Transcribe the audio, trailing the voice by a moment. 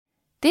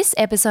This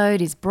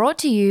episode is brought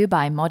to you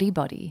by Moddy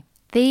Body.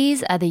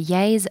 These are the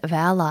yays of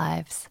our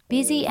lives.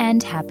 Busy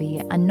and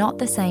happy are not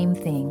the same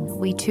thing.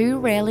 We too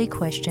rarely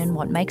question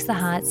what makes the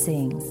heart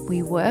sing.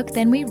 We work,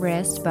 then we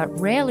rest, but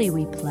rarely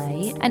we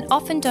play, and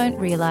often don't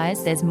realise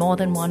there's more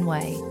than one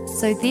way.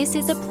 So this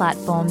is a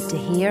platform to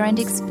hear and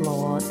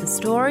explore the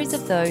stories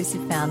of those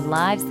who found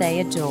lives they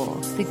adore.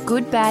 The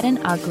good, bad and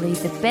ugly,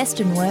 the best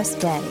and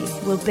worst day.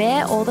 We'll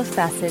bear all the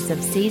facets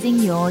of seizing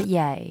your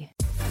yay.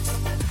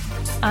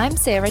 I'm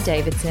Sarah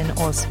Davidson,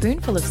 or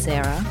Spoonful of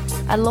Sarah,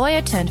 a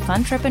lawyer turned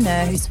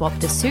funtrepreneur who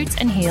swapped the suits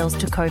and heels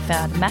to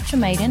co-found Matcha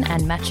Maiden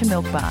and Matcha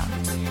Milk Bar.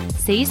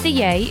 Seize the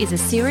Yay is a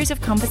series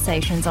of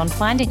conversations on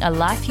finding a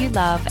life you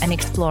love and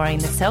exploring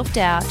the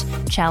self-doubt,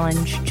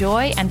 challenge,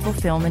 joy and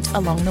fulfillment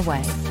along the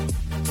way.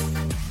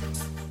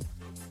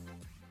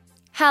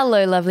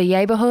 Hello, lovely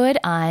Yayborhood.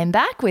 I'm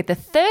back with the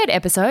third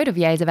episode of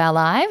Yays of Our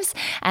Lives,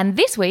 and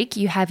this week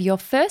you have your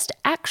first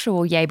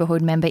actual Yayborhood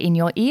member in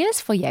your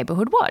ears for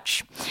Yayborhood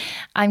Watch.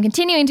 I'm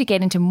continuing to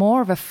get into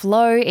more of a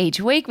flow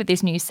each week with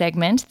this new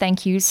segment.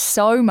 Thank you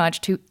so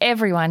much to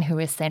everyone who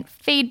has sent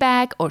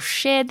feedback or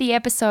shared the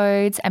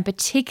episodes, and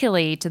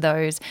particularly to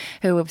those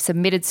who have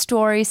submitted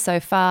stories so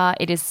far.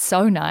 It is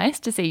so nice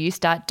to see you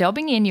start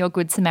dobbing in your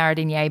Good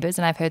Samaritan Yaybers,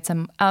 and I've heard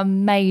some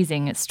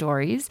amazing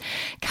stories.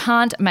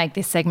 Can't make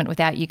this segment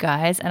without you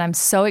guys, and I'm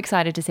so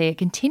excited to see it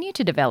continue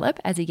to develop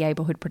as a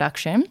Yayborhood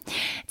production.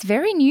 It's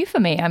very new for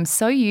me. I'm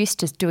so used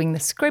to doing the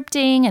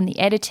scripting and the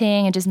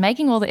editing and just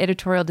making all the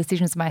editorial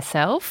decisions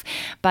myself,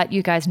 but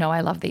you guys know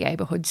I love the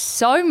Yayborhood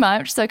so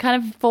much, so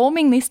kind of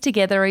forming this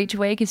together each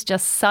week is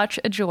just such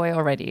a joy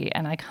already,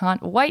 and I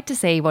can't wait to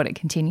see what it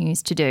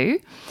continues to do.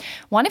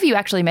 One of you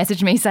actually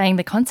messaged me saying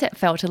the concept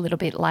felt a little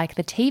bit like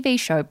the TV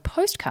show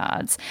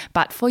Postcards,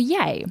 but for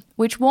Yay,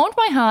 which warmed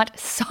my heart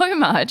so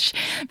much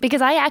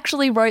because I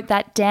actually wrote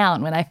that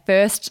down when I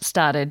first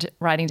started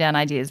writing down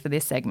ideas for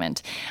this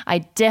segment. I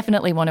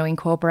definitely want to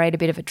incorporate a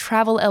bit of a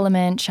travel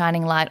element,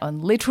 shining light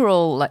on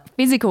literal,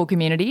 physical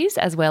communities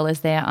as well as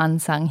their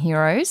unsung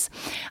heroes.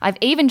 I've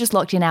even just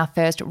locked in our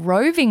first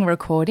roving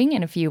recording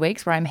in a few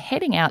weeks where I'm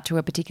heading out to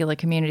a particular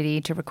community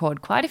to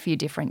record quite a few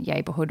different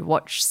Yayborhood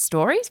Watch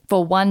stories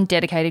for one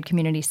dedicated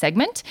community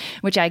segment,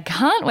 which I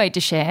can't wait to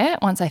share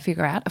once I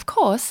figure out, of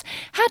course,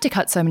 how to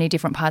cut so many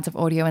different parts of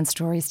audio and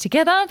stories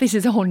together. This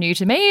is all new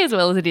to me as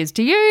well as it is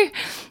to you.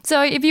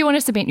 So if you want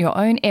to submit your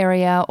own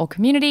area or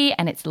community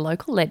and its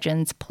local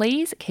legends,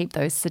 please keep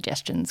those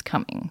suggestions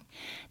coming.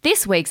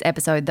 This week's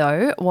episode,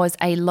 though, was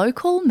a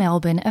local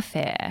Melbourne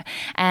affair,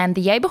 and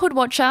the Yayborhood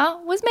Watcher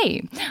was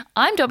me.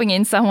 I'm dobbing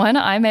in someone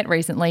I met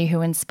recently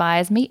who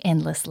inspires me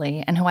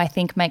endlessly and who I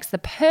think makes the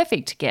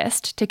perfect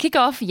guest to kick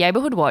off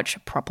Yayborhood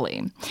Watch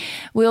properly.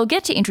 We'll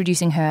get to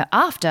introducing her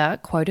after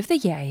Quote of the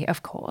Yay,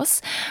 of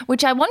course,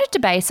 which I wanted to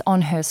base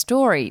on her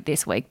story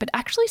this week, but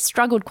actually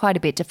struggled quite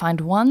a bit to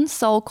find one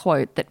sole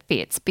quote that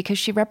fits because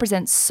she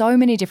represents so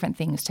many different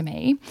things to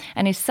me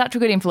and is such a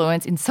good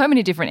influence in so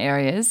many different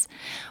areas.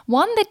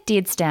 One that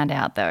did stand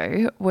out,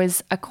 though,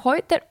 was a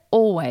quote that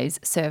always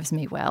serves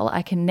me well.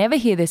 I can never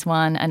hear this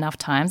one enough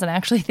times, and I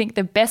actually think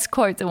the best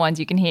quotes are ones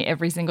you can hear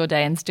every single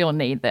day and still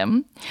need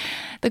them.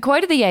 The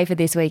quote of the yay for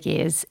this week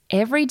is,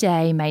 "Every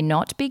day may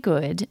not be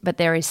good, but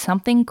there is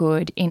something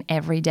good in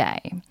every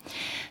day."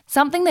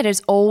 Something that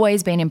has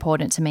always been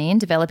important to me in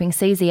developing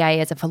CZA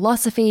as a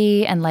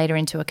philosophy and later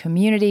into a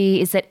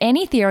community is that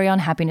any theory on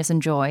happiness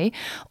and joy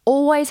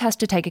always has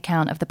to take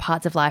account of the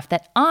parts of life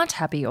that aren't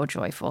happy or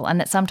joyful and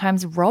that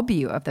sometimes rob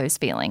you of those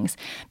feelings.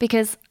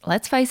 Because,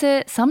 let's face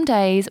it, some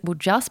days will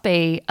just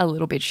be a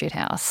little bit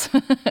shithouse.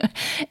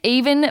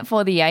 Even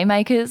for the yay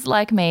makers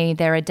like me,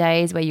 there are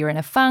days where you're in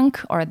a funk,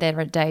 or there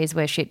are days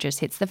where shit just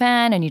hits the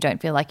fan and you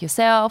don't feel like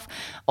yourself,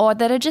 or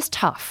that are just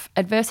tough.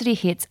 Adversity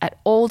hits at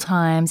all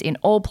times, in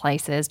all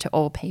places, to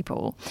all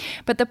people.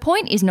 But the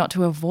point is not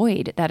to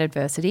avoid that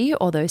adversity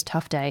or those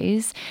tough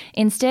days.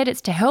 Instead,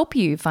 it's to help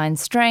you find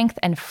strength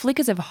and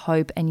flickers of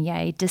hope and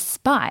yay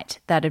despite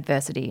that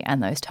adversity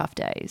and those tough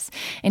days.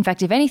 In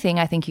fact, if anything,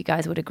 I think you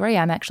guys would agree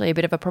I'm actually a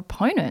bit of a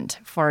proponent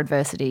for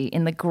adversity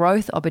in the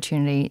growth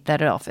opportunity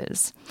that it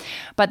offers.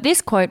 But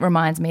this quote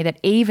reminds me that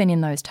even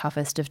in those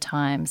toughest of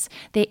times,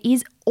 there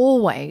is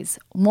always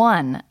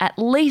one, at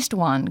least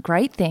one,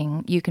 great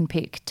thing you can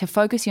pick to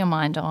focus your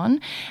mind on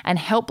and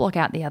help block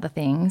out the other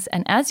things.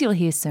 And as you'll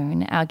hear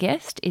soon, our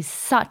guest is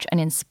such an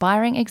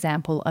inspiring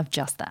example of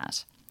just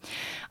that.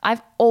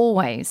 I've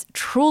always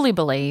truly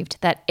believed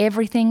that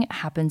everything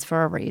happens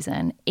for a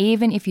reason,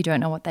 even if you don't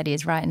know what that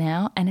is right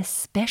now, and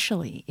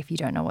especially if you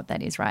don't know what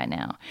that is right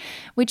now,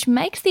 which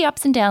makes the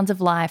ups and downs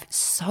of life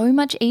so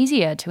much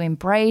easier to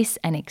embrace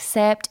and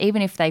accept,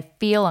 even if they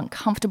feel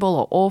uncomfortable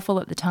or awful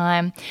at the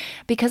time,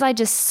 because I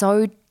just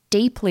so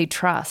deeply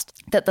trust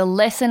that the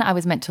lesson I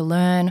was meant to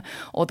learn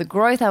or the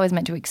growth I was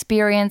meant to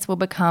experience will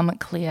become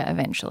clear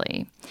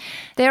eventually.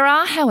 There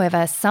are,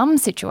 however, some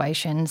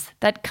situations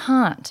that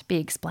can't be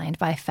explained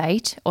by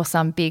fate or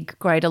some big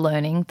greater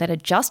learning that are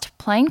just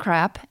plain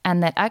crap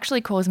and that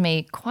actually cause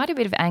me quite a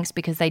bit of angst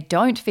because they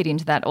don't fit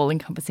into that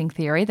all-encompassing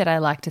theory that I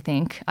like to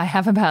think I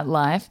have about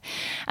life.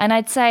 And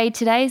I'd say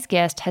today's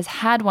guest has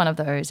had one of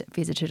those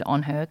visited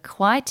on her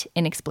quite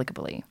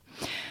inexplicably.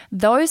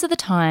 Those are the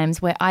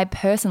times where I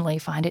personally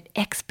find it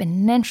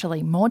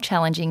exponentially more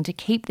challenging to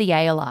keep the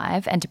yay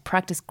alive and to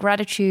practice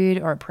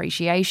gratitude or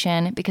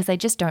appreciation because they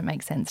just don't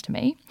make sense to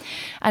me.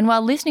 And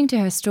while listening to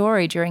her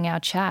story during our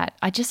chat,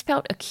 I just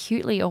felt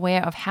acutely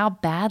aware of how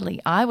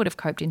badly I would have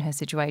coped in her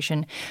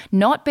situation,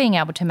 not being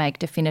able to make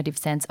definitive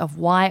sense of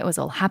why it was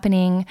all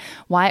happening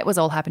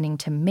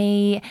to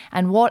me,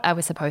 and what I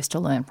was supposed to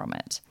learn from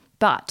it.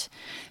 But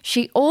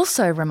she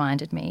also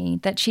reminded me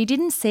that she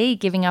didn't see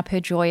giving up her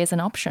joy as an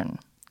option.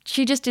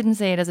 She just didn't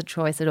see it as a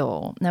choice at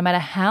all. No matter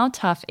how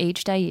tough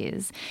each day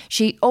is,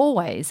 she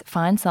always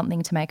finds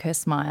something to make her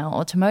smile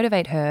or to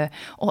motivate her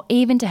or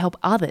even to help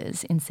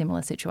others in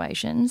similar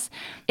situations.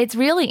 It's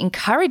really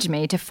encouraged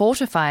me to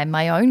fortify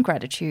my own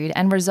gratitude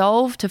and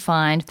resolve to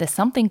find there's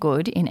something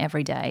good in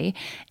every day,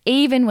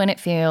 even when it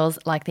feels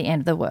like the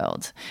end of the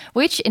world,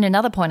 which, in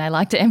another point I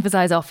like to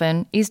emphasize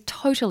often, is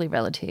totally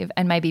relative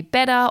and may be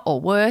better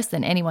or worse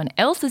than anyone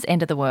else's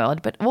end of the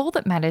world, but all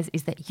that matters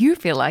is that you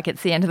feel like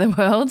it's the end of the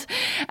world.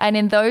 And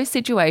in those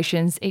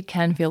situations, it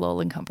can feel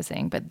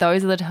all-encompassing. But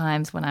those are the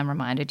times when I'm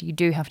reminded you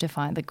do have to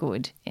find the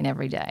good in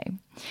every day.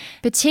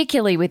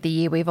 Particularly with the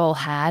year we've all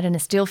had and are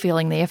still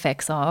feeling the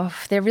effects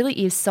of, there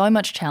really is so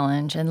much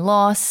challenge and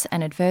loss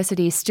and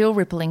adversity still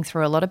rippling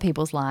through a lot of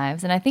people's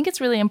lives. And I think it's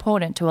really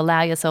important to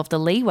allow yourself the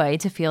leeway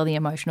to feel the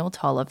emotional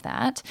toll of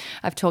that.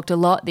 I've talked a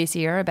lot this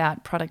year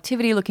about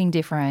productivity looking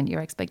different,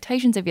 your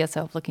expectations of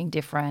yourself looking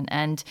different,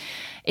 and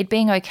it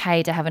being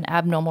okay to have an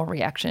abnormal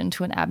reaction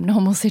to an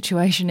abnormal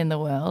situation in the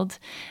world.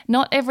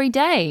 Not every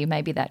day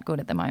may be that good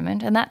at the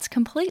moment, and that's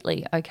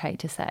completely okay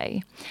to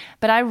say.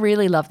 But I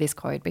really love this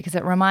quote because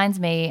it reminds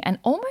me and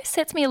almost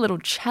sets me a little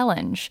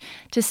challenge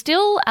to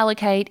still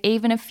allocate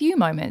even a few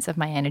moments of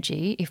my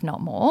energy, if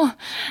not more,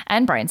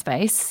 and brain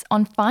space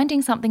on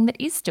finding something that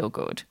is still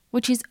good,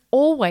 which is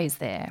always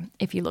there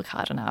if you look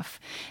hard enough.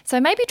 So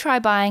maybe try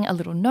buying a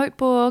little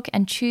notebook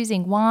and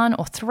choosing 1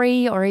 or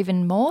 3 or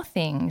even more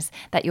things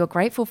that you're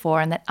grateful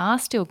for and that are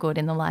still good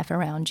in the life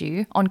around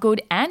you on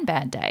good and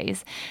bad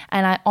days.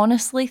 And I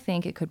honestly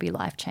think it could be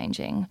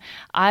life-changing.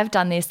 I've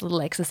done this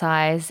little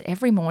exercise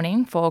every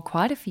morning for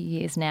quite a few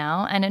years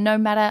now, and no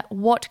matter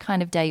what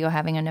kind of day you're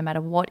having and no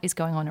matter what is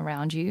going on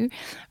around you,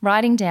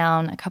 writing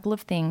down a couple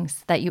of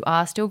things that you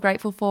are still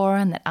grateful for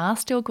and that are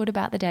still good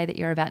about the day that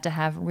you're about to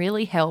have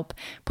really help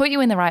put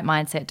you in the right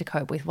mindset to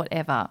cope with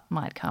whatever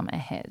might come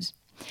ahead.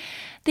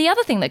 The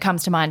other thing that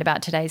comes to mind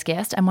about today's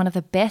guest, and one of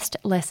the best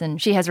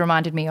lessons she has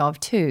reminded me of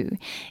too,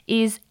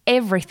 is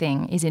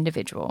everything is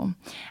individual.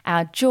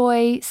 Our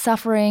joy,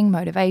 suffering,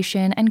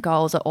 motivation, and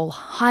goals are all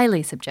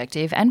highly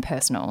subjective and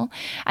personal,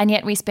 and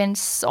yet we spend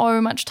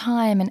so much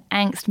time and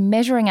angst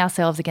measuring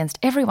ourselves against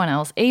everyone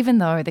else, even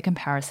though the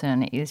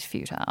comparison is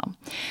futile.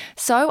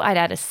 So I'd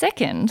add a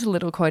second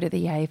little quote of the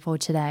yay for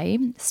today: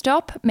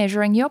 stop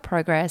measuring your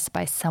progress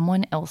by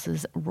someone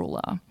else's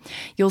ruler.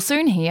 You'll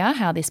soon hear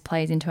how this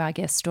plays into our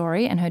guest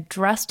story and her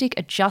drastic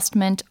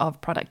adjustment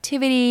of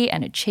productivity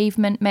and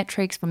achievement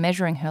metrics for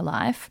measuring her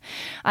life.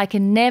 I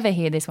can never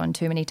hear this one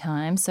too many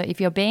times, so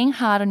if you're being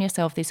hard on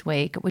yourself this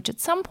week, which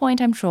at some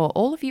point I'm sure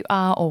all of you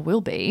are or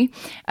will be,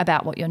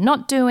 about what you're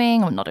not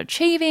doing or not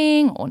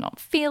achieving or not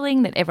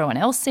feeling that everyone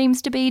else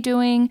seems to be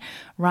doing,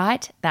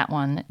 write that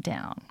one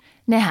down.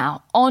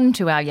 Now, on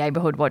to our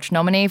Yeighbourhood Watch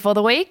nominee for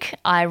the week.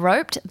 I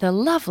roped the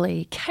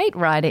lovely Kate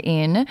Ryder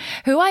in,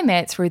 who I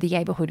met through the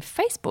Yeighbourhood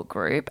Facebook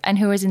group and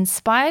who has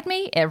inspired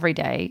me every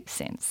day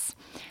since.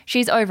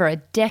 She's over a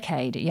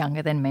decade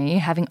younger than me,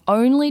 having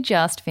only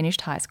just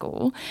finished high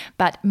school,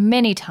 but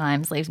many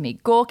times leaves me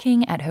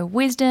gawking at her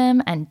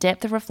wisdom and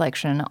depth of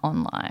reflection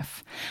on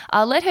life.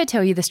 I'll let her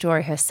tell you the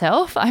story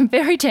herself. I'm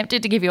very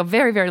tempted to give you a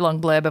very, very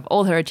long blurb of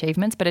all her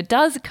achievements, but it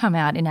does come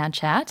out in our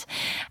chat,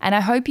 and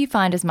I hope you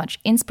find as much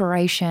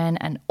inspiration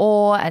and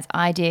awe as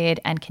I did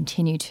and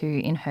continue to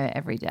in her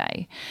every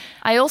day.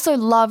 I also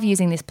love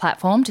using this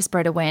platform to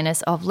spread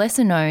awareness of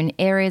lesser-known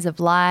areas of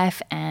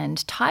life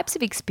and types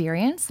of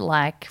experience,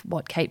 like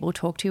what Kate will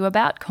talk to you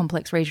about,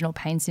 complex regional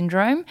pain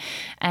syndrome,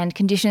 and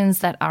conditions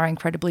that are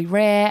incredibly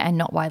rare and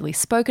not widely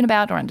spoken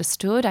about or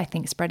understood. I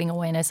think spreading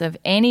awareness of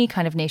any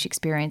kind of niche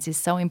experience is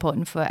so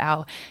important for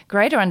our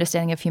greater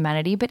understanding of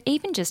humanity, but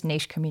even just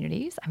niche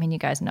communities. I mean, you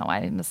guys know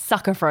I'm a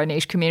sucker for a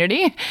niche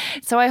community.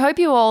 So I hope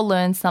you all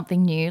learned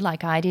something new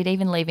like I did,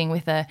 even leaving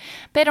with a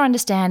better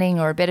understanding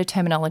or a better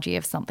terminology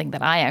of something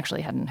that I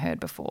actually hadn't heard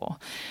before.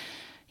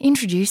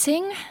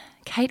 Introducing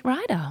Kate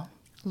Ryder.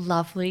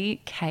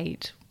 Lovely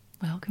Kate.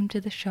 Welcome to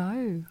the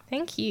show.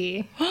 Thank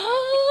you.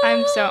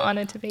 I'm so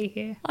honoured to be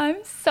here. I'm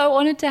so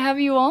honoured to have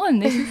you on.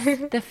 This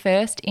is the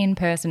first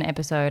in-person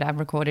episode I've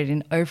recorded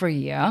in over a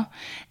year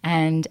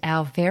and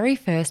our very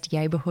first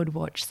Neighbourhood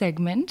Watch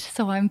segment,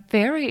 so I'm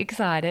very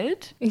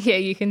excited. Yeah,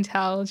 you can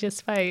tell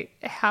just by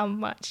how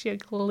much you're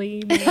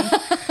gleaming.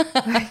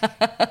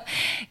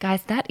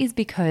 Guys, that is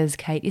because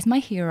Kate is my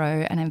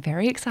hero and I'm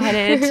very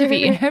excited to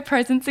be in her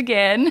presence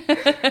again.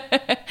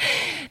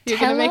 You're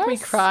going to make me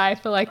cry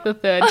for like the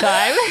third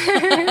time.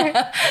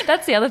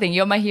 That's the other thing.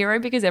 You're my hero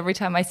because every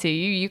time I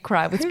see you, you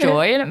cry with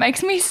joy and it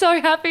makes me so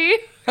happy.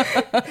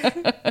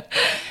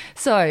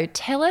 So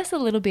tell us a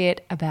little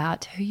bit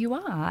about who you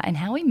are and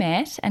how we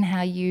met and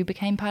how you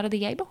became part of the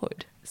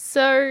neighbourhood.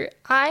 So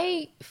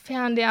I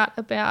found out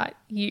about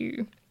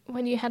you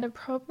when you had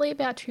probably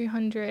about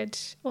 200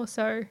 or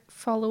so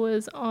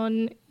followers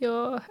on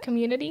your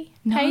community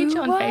page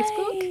on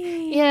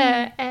Facebook.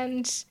 Yeah,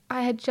 and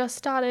I had just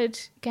started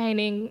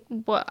gaining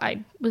what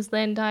I was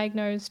then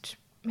diagnosed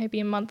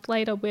maybe a month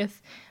later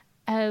with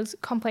as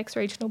complex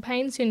regional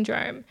pain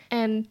syndrome.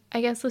 And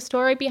I guess the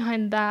story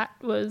behind that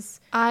was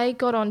I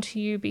got onto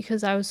you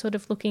because I was sort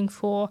of looking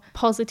for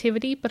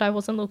positivity, but I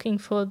wasn't looking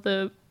for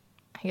the,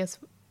 I guess,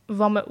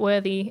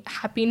 vomit-worthy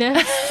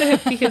happiness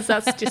because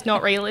that's just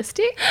not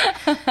realistic.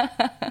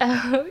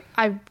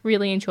 I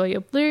really enjoy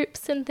your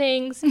bloops and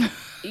things.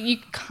 You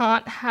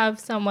can't have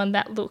someone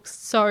that looks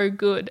so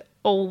good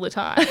all the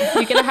time.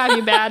 You're going to have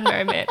your bad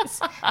moments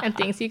and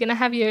things. You're going to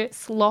have your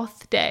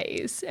sloth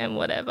days and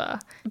whatever.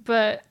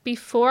 But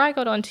before I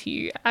got onto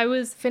you, I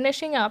was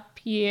finishing up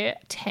year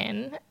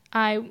 10.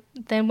 I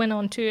then went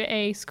on to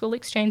a school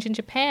exchange in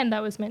Japan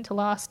that was meant to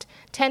last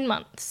 10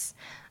 months.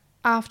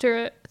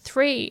 After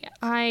 3,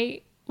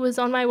 I was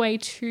on my way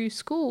to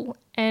school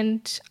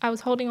and I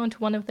was holding on to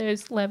one of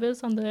those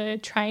levers on the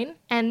train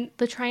and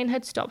the train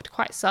had stopped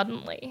quite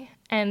suddenly.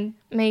 And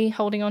me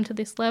holding onto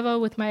this lever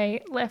with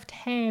my left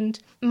hand,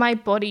 my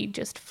body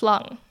just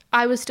flung.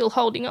 I was still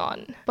holding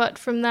on. But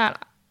from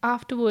that,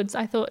 afterwards,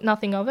 I thought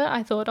nothing of it.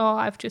 I thought, oh,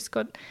 I've just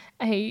got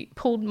a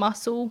pulled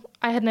muscle.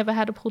 I had never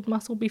had a pulled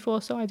muscle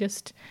before, so I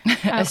just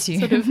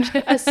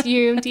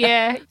assumed,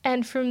 yeah.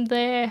 And from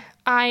there,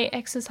 I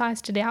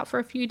exercised it out for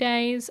a few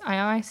days.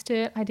 I iced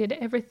it. I did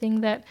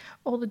everything that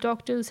all the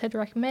doctors had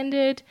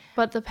recommended,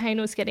 but the pain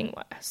was getting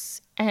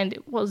worse and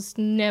it was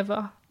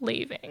never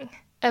leaving.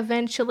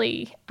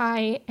 Eventually,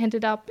 I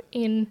ended up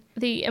in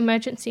the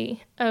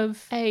emergency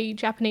of a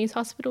Japanese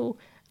hospital.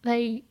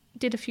 They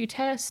did a few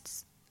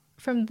tests.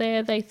 From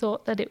there, they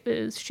thought that it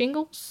was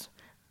shingles.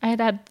 I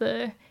had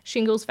the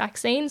shingles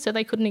vaccine, so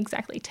they couldn't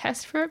exactly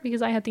test for it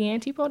because I had the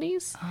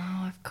antibodies.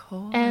 Oh, of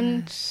course.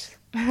 And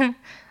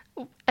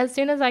as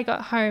soon as I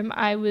got home,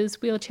 I was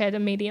wheelchaired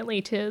immediately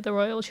to the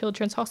Royal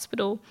Children's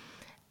Hospital.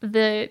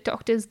 The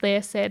doctors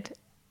there said,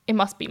 it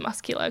must be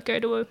muscular, go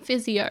to a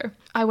physio.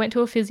 I went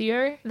to a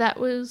physio. That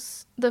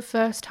was the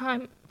first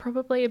time,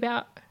 probably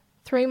about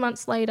 3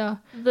 months later,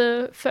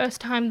 the first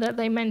time that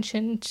they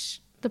mentioned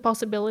the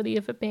possibility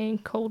of it being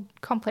called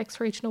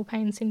complex regional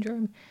pain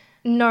syndrome.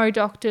 No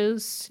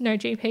doctors, no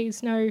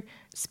GPs, no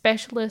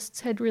specialists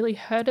had really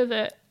heard of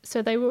it.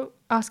 So they were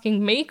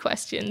asking me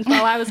questions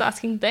while I was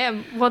asking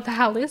them, what the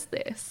hell is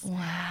this?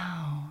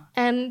 Wow.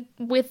 And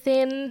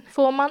within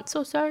 4 months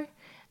or so,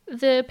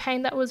 the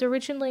pain that was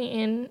originally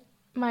in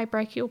my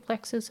brachial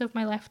plexus of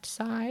my left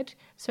side,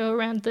 so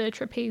around the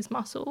trapeze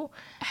muscle,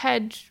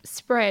 had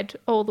spread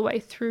all the way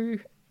through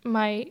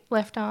my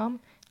left arm.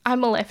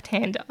 I'm a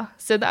left-hander,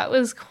 so that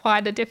was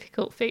quite a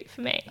difficult feat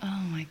for me.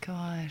 Oh my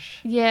gosh.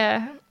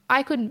 Yeah,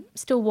 I could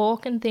still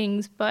walk and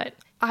things, but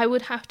I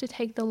would have to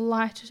take the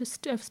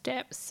lightest of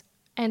steps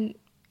and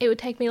it would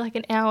take me like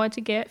an hour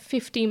to get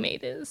 50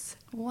 meters.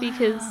 Wow.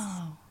 Because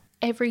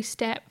every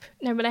step,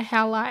 no matter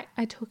how light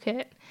I took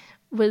it,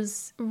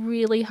 was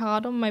really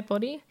hard on my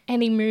body.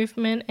 Any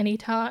movement, any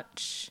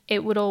touch,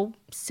 it would all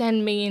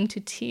send me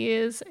into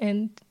tears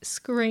and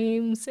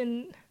screams,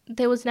 and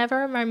there was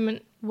never a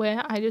moment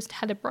where I just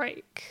had a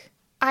break.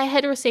 I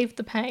had received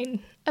the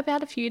pain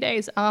about a few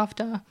days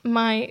after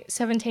my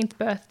 17th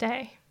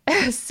birthday.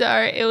 So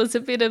it was a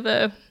bit of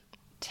a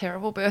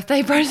terrible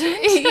birthday present.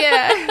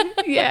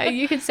 Yeah,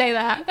 you could say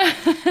that.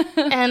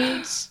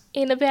 And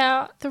in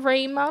about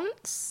 3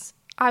 months,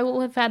 I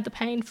will have had the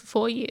pain for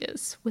 4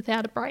 years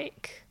without a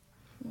break.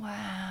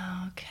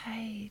 Wow,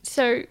 Kate.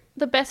 So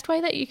the best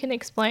way that you can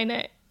explain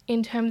it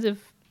in terms of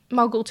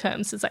Muggle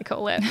terms, as I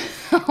call it.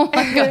 Oh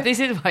my God, this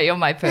is why you're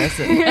my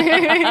person.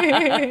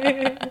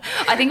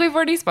 I think we've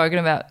already spoken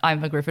about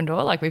I'm a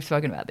Gryffindor. Like we've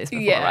spoken about this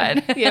before,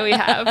 right? Yeah, we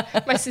have.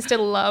 My sister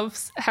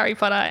loves Harry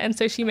Potter and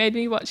so she made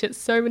me watch it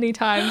so many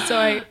times. So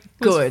I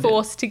was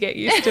forced to get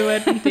used to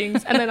it and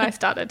things. And then I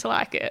started to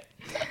like it.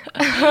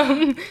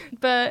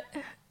 But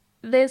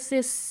there's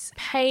this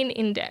pain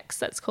index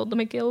that's called the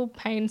McGill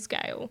Pain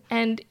Scale,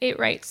 and it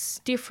rates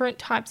different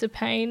types of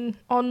pain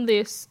on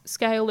this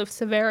scale of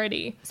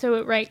severity. So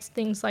it rates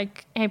things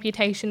like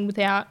amputation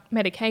without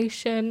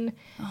medication,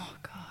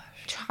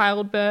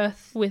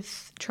 childbirth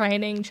with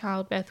training,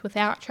 childbirth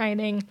without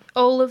training.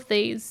 All of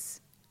these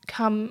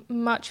come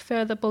much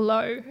further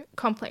below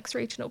complex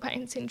regional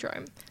pain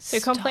syndrome. So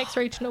complex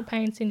regional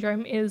pain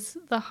syndrome is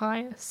the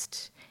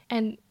highest,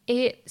 and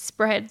it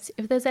spreads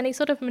if there's any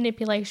sort of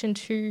manipulation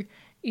to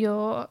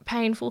your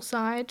painful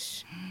side.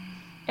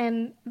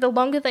 And the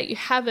longer that you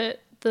have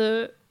it,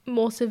 the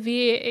more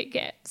severe it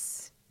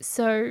gets.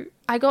 So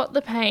I got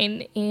the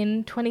pain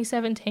in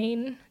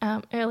 2017,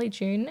 early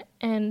June,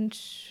 and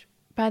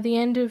by the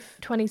end of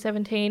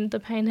 2017, the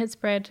pain had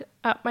spread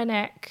up my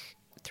neck,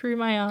 through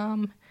my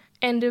arm.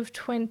 End of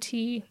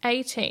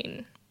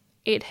 2018,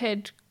 it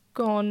had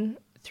gone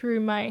through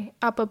my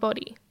upper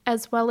body,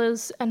 as well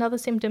as another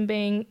symptom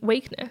being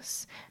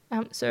weakness.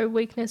 So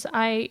weakness,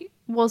 I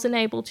wasn't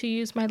able to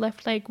use my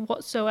left leg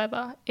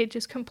whatsoever. It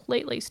just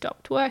completely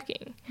stopped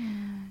working.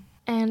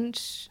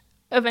 And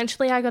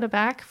eventually I got it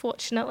back,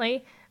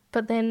 fortunately,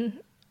 but then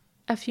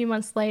a few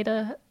months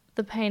later,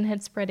 the pain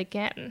had spread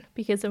again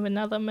because of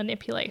another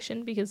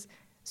manipulation, because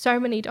so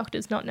many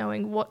doctors not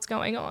knowing what's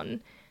going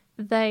on,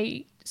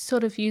 they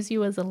sort of use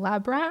you as a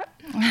lab rat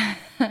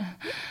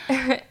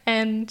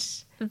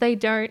and they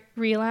don't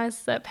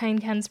realise that pain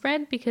can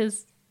spread,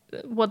 because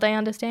what they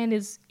understand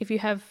is if you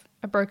have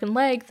a broken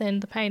leg, then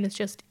the pain is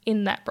just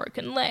in that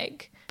broken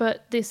leg.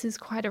 But this is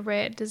quite a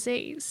rare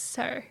disease,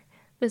 so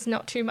there's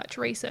not too much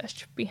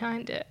research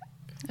behind it.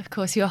 Of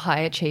course, you're high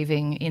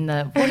achieving in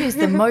the what is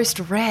the most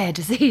rare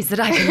disease that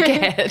I can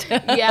get?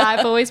 Yeah,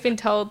 I've always been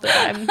told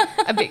that I'm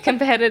a bit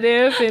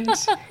competitive and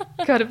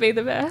got to be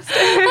the best.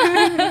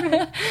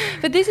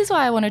 But this is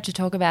why I wanted to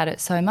talk about it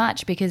so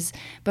much, because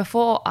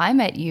before I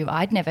met you,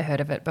 I'd never heard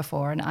of it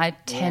before, and I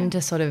tend to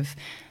sort of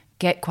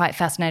get quite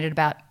fascinated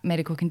about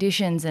medical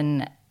conditions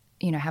and,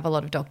 you know, have a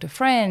lot of doctor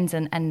friends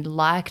and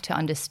like to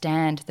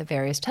understand the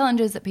various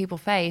challenges that people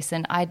face.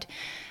 And I'd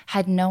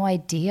had no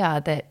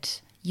idea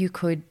that you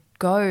could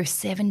go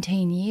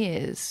 17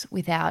 years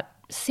without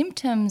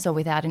symptoms or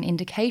without an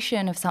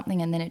indication of something,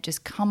 and then it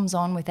just comes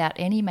on without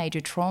any major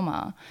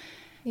trauma.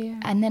 Yeah.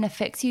 And then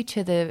affects you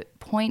to the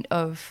point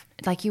of,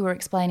 like you were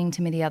explaining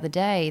to me the other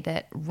day,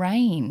 that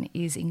rain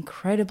is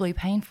incredibly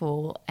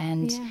painful,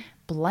 and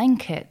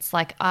blankets,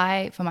 like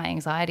I, for my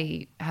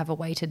anxiety, have a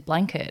weighted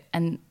blanket,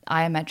 and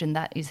I imagine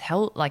that is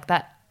held, like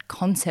that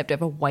concept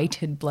of a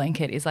weighted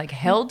blanket is like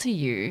held to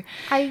you.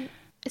 I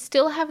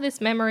still have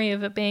this memory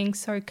of it being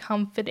so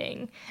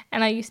comforting,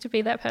 and I used to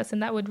be that person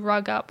that would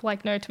rug up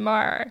like no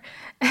tomorrow,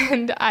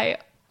 and I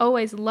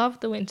always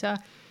loved the winter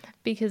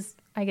because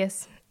I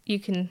guess you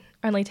can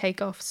only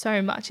take off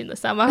so much in the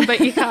summer, but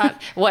you can't.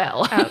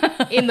 Well,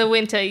 in the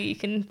winter you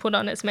can put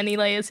on as many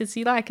layers as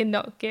you like and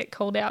not get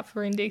called out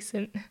for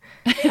indecency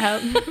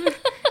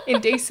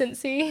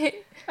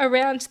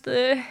around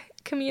the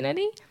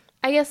community.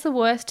 I guess the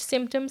worst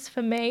symptoms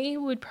for me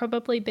would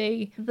probably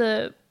be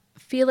the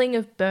feeling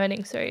of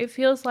burning. So it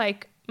feels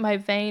like my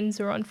veins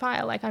are on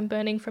fire, like I'm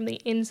burning from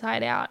the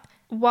inside out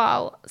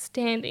while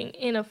standing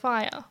in a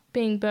fire,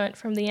 being burnt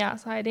from the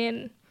outside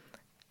in,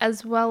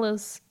 as well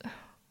as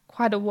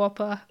quite a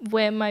whopper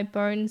where my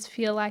bones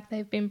feel like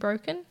they've been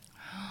broken.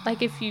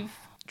 Like if you've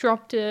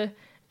dropped a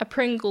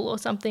Pringle or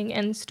something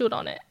and stood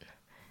on it.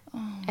 oh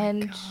my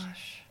And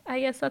gosh. I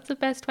guess that's the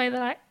best way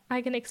that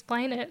I can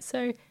explain it.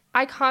 So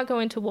I can't go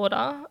into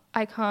water.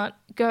 I can't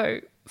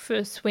go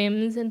for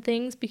swims and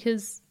things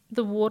because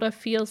the water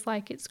feels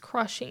like it's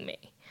crushing me.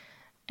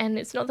 And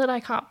it's not that I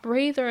can't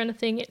breathe or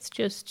anything, it's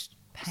just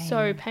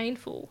so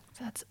painful.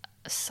 That's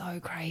so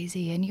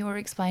crazy. And you were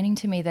explaining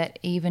to me that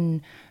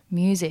even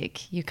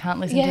music, you can't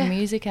listen to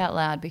music out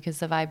loud because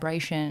the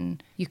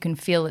vibration, you can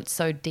feel it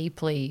so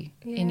deeply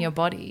in your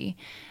body.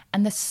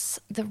 And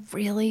the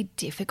really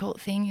difficult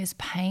thing is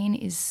pain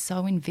is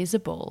so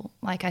invisible.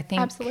 Like I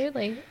think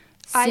Absolutely.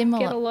 I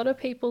get a lot of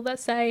people that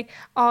say,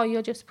 oh,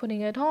 you're just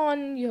putting it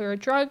on, you're a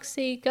drug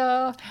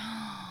seeker.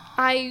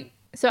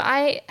 So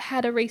I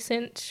had a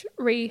recent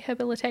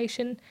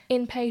rehabilitation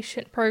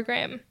inpatient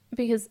program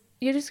because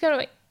you're just going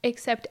to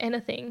accept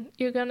anything.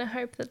 You're going to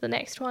hope that the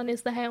next one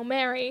is the Hail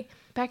Mary.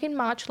 Back in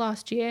March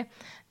last year,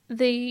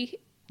 the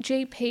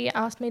GP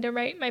asked me to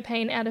rate my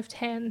pain out of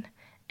 10,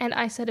 and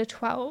I said a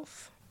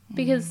 12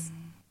 because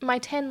my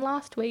 10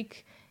 last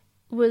week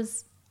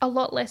was a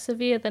lot less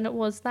severe than it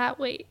was that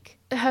week.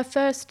 Her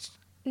first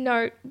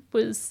note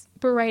was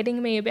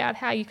berating me about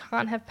how you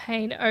can't have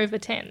pain over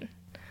 10.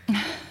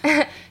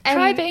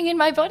 Try being in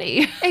my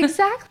body.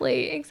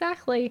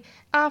 Exactly.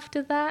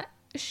 After that,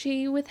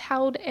 she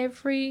withheld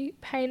every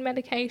pain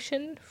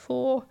medication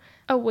for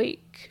a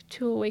week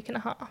to a week and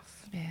a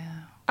half.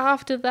 Yeah.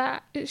 After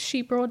that,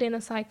 she brought in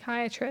a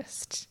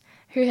psychiatrist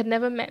who had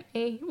never met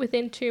me.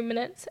 Within 2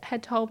 minutes,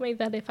 had told me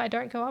that if I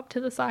don't go up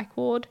to the psych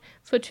ward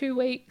for 2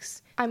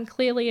 weeks, I'm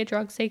clearly a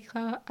drug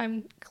seeker.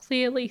 I'm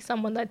clearly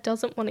someone that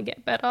doesn't want to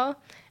get better,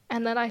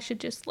 and that I should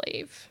just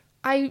leave.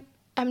 I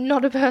am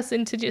not a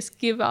person to just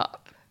give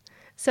up.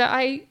 So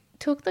I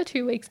took the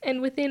 2 weeks, and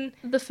within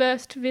the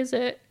first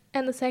visit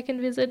and the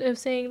second visit of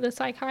seeing the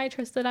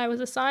psychiatrist that I was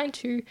assigned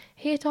to,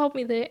 he told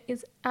me there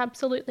is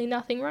absolutely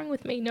nothing wrong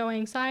with me. No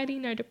anxiety,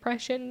 no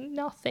depression,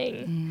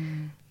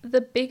 nothing.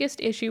 the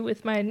biggest issue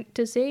with my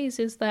disease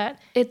is that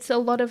it's a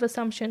lot of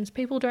assumptions.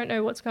 People don't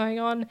know what's going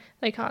on.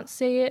 They can't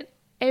see it.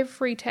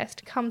 Every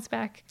test comes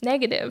back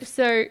negative.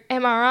 So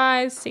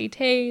MRIs,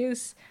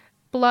 CTs,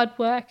 blood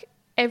work,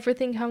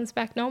 everything comes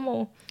back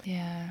normal.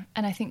 Yeah.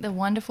 And I think the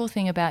wonderful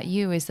thing about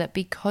you is that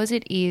because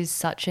it is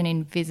such an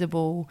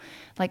invisible,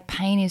 like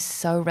pain is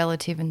so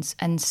relative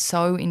and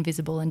so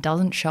invisible and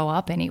doesn't show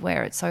up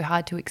anywhere. It's so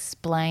hard to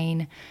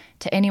explain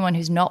to anyone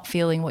who's not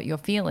feeling what you're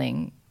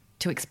feeling,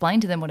 to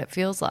explain to them what it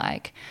feels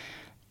like.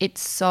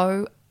 It's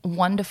so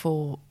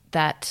wonderful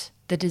that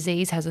the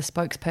disease has a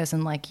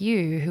spokesperson like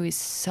you who is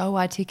so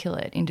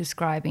articulate in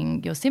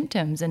describing your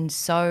symptoms, and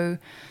so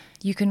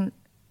you can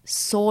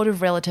sort of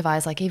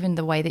relativize, like even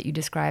the way that you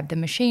describe the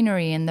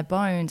machinery and the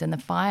bones and the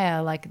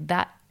fire, like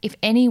that. If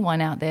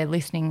anyone out there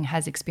listening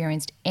has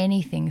experienced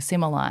anything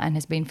similar and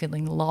has been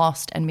feeling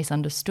lost and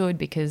misunderstood,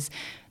 because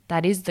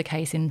that is the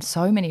case in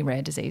so many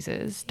rare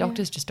diseases,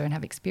 doctors just don't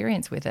have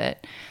experience with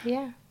it.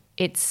 Yeah.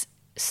 It's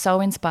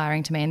so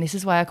inspiring to me, and this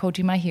is why I called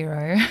you my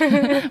hero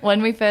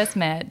when we first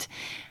met,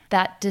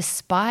 that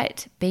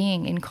despite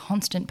being in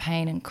constant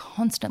pain and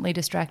constantly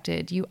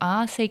distracted, you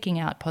are seeking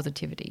out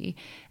positivity,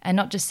 and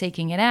not just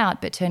seeking it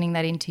out, but turning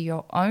that into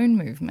your own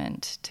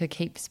movement to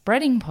keep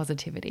spreading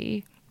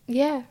positivity.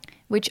 Yeah.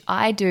 Which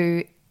I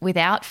do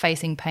without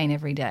facing pain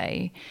every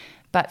day.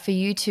 But for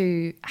you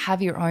to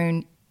have your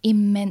own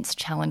immense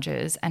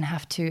challenges and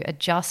have to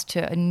adjust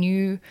to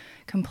a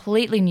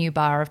completely new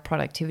bar of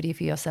productivity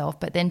for yourself,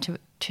 but then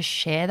to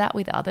share that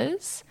with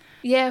others.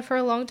 Yeah, for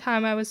a long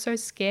time I was so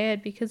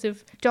scared because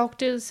of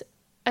doctors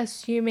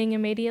assuming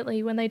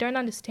immediately when they don't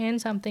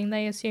understand something,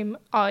 they assume,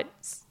 oh,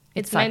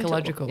 it's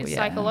psychological. Mental. It's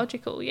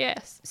psychological,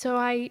 yes. So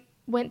I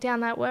went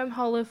down that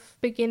wormhole of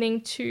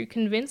beginning to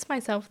convince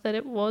myself that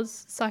it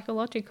was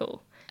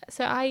psychological.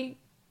 So I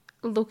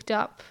looked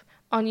up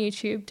on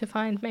YouTube to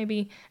find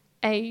maybe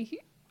a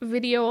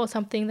video or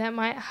something that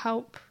might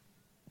help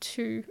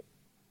to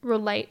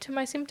relate to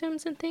my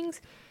symptoms and things.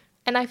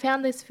 And I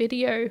found this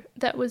video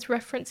that was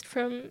referenced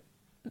from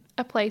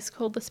a place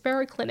called the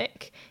Sparrow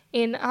Clinic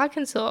in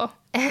Arkansas,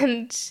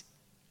 and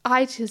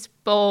I just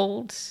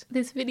bawled.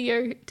 This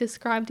video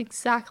described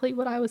exactly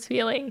what I was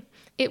feeling.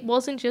 It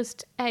wasn't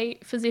just a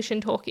physician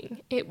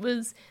talking, it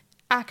was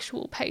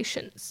actual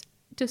patients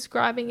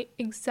describing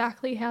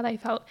exactly how they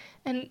felt.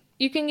 And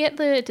you can get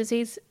the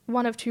disease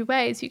one of two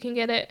ways. You can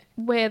get it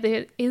where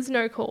there is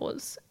no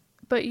cause,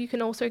 but you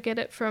can also get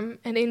it from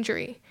an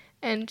injury.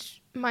 And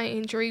my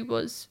injury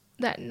was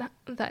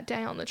that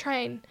day on the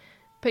train.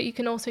 But you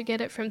can also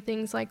get it from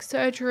things like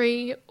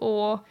surgery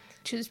or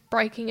just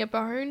breaking a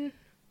bone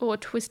or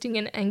twisting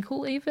an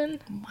ankle even.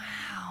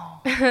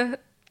 Wow.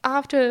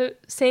 After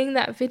seeing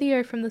that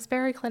video from the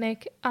Sparrow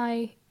Clinic,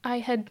 I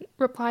had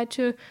replied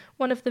to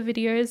one of the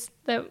videos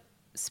that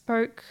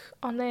spoke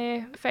on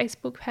their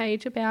Facebook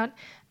page about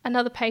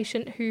another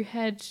patient who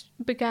had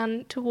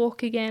begun to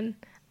walk again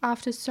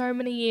after so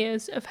many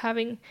years of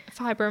having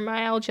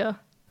fibromyalgia.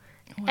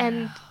 Wow.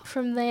 And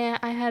from there,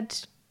 I had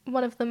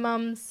one of the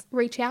mums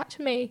reach out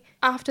to me.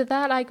 After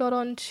that, I got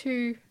on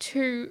to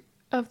two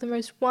of the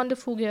most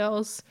wonderful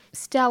girls,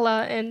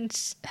 Stella and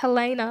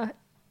Helena,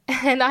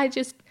 and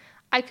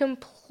I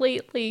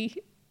completely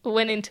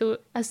went into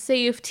a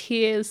sea of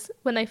tears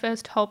when they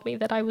first told me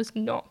that I was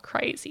not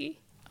crazy.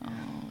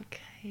 Oh,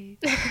 okay.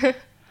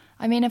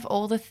 I mean, of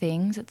all the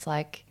things, it's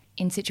like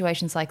in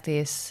situations like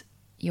this,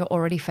 you're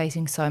already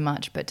facing so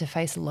much, but to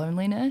face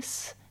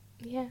loneliness,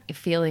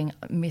 feeling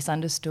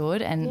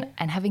misunderstood and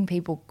having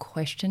people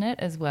question it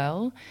as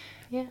well,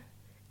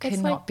 could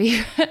not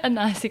be a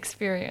nice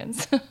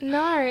experience.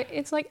 No,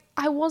 it's like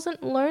I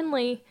wasn't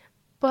lonely,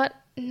 but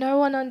no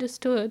one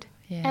understood.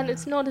 Yeah. And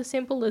it's not as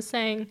simple as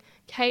saying,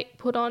 Kate,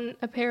 put on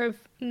a pair of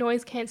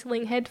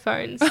noise-cancelling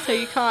headphones so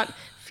you can't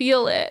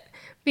feel it.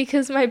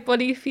 Because my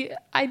body,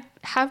 I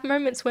have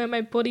moments where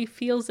my body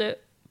feels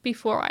it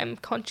before I'm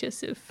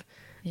conscious of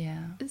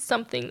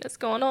something that's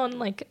going on,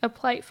 like a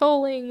plate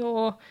falling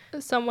or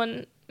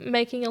someone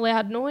making a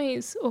loud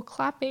noise or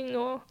clapping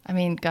or... I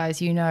mean, guys,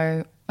 you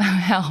know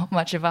how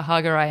much of a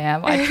hugger I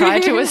am. I try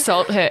to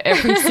assault her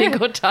every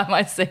single time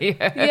I see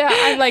her. Yeah,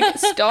 I'm like,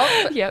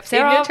 stop. Yep, in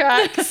your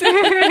tracks.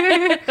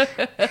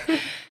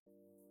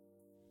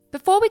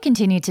 Before we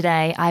continue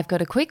today, I've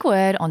got a quick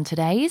word on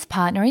today's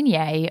partner in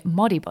Yay,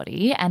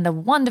 Modibody, and the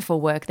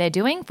wonderful work they're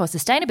doing for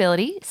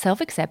sustainability,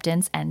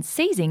 self-acceptance, and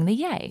seizing the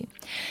yay.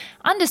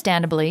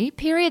 Understandably,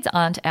 periods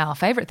aren't our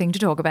favourite thing to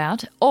talk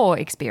about or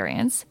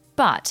experience,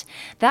 but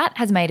that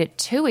has made it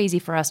too easy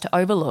for us to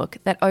overlook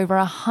that over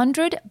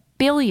 100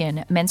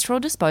 billion menstrual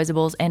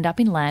disposables end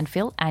up in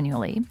landfill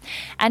annually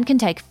and can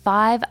take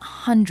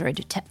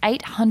 500 to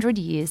 800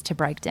 years to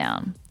break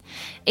down.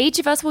 Each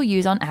of us will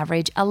use on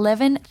average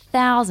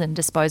 11,000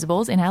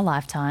 disposables in our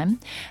lifetime,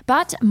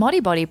 but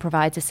Modibody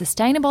provides a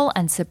sustainable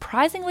and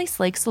surprisingly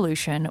sleek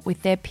solution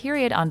with their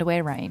period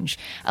underwear range,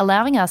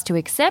 allowing us to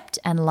accept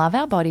and love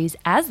our bodies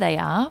as they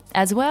are,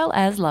 as well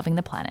as loving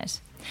the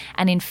planet.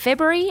 And in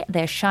February,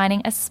 they're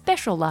shining a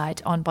special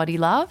light on body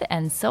love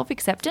and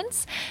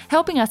self-acceptance,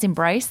 helping us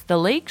embrace the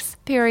leaks,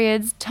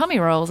 periods, tummy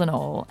rolls and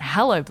all.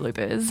 Hello,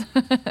 bloopers.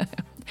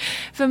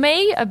 For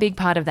me, a big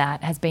part of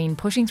that has been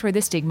pushing through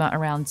the stigma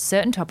around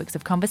certain topics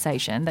of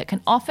conversation that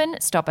can often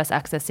stop us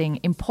accessing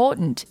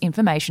important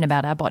information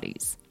about our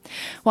bodies.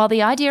 While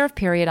the idea of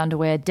period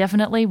underwear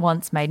definitely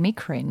once made me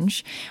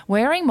cringe,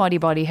 wearing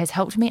Modibodi has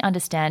helped me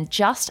understand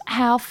just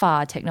how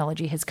far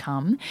technology has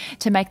come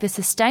to make the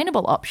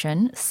sustainable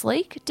option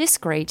sleek,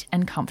 discreet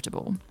and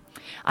comfortable.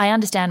 I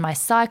understand my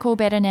cycle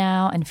better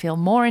now and feel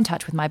more in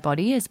touch with my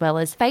body, as well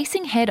as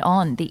facing head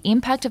on the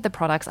impact of the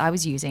products I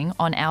was using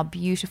on our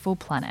beautiful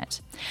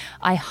planet.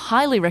 I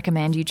highly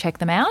recommend you check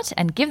them out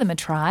and give them a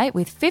try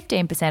with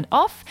 15%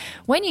 off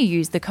when you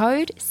use the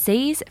code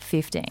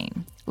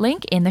SEAS15.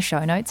 Link in the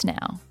show notes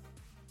now.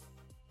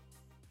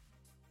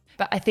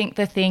 But I think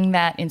the thing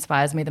that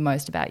inspires me the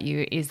most about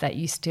you is that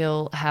you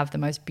still have the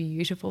most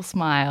beautiful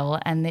smile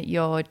and that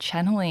you're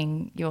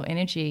channeling your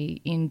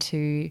energy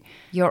into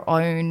your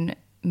own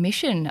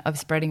mission of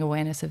spreading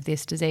awareness of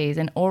this disease.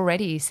 And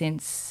already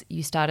since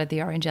you started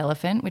the Orange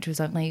Elephant, which was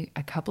only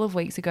a couple of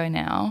weeks ago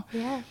now,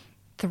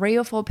 3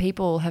 or 4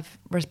 people have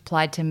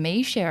replied to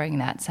me sharing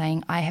that,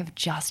 saying, I have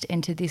just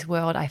entered this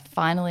world. I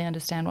finally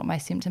understand what my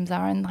symptoms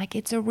are. And like,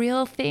 it's a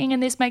real thing.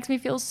 And this makes me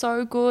feel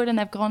so good. And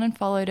they've gone and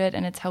followed it.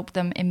 And it's helped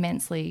them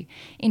immensely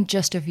in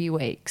just a few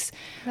weeks.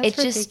 That's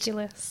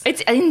ridiculous. It's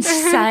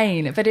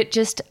insane. But it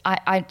just,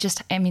 I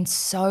just am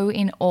so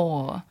in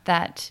awe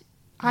that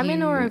I'm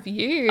in awe of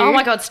you. Oh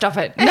my God, stop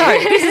it. No,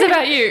 this is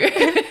about you.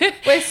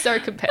 We're so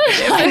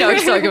competitive. I know,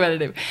 so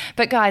competitive.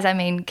 But guys, I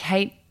mean,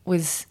 Kate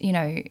was, in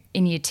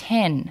year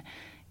 10,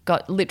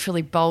 got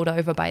literally bowled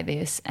over by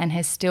this and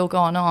has still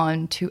gone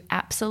on to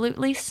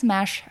absolutely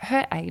smash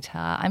her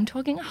ATAR. I'm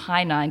talking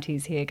high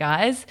 90s here,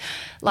 guys.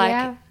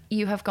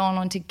 You have gone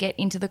on to get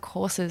into the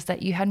courses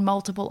that you had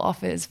multiple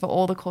offers for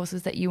all the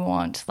courses that you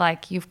want.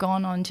 Like, you've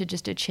gone on to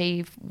just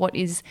achieve what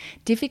is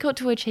difficult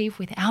to achieve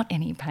without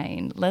any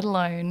pain, let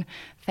alone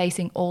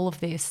facing all of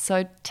this.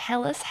 So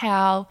tell us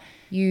how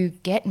you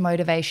get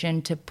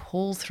motivation to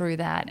pull through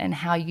that and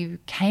how you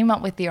came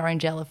up with the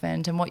Orange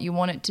Elephant and what you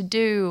want it to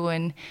do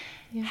and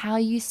how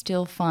you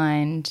still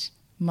find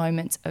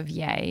moments of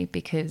yay,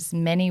 because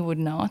many would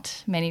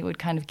not. Many would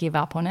kind of give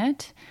up on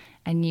it.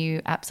 And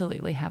you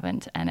absolutely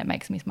haven't, and it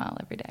makes me smile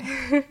every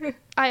day.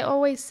 I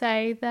always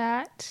say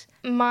that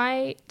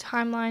my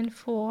timeline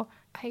for,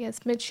 I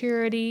guess,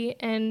 maturity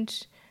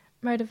and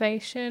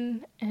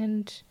motivation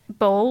and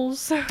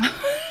balls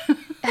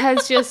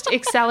has just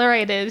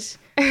accelerated.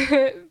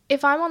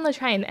 If I'm on the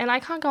train, and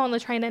I can't go on the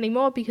train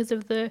anymore because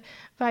of the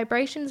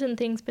vibrations and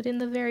things, but in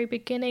the very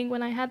beginning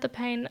when I had the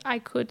pain, I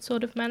could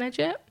sort of manage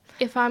it.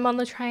 If I'm on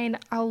the train,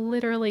 I'll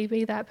literally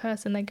be that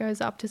person that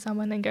goes up to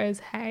someone and goes,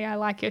 hey, I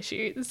like your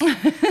shoes,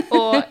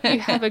 or you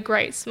have a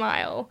great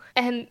smile.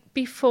 And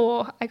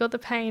before I got the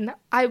pain,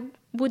 I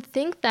would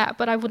think that,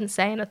 but I wouldn't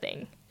say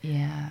anything.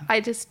 Yeah.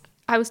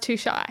 I was too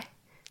shy.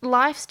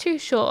 Life's too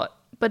short,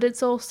 but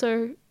it's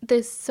also,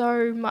 there's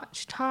so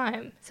much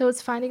time. So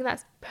it's finding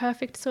that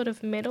perfect sort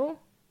of middle.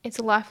 It's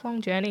a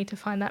lifelong journey to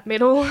find that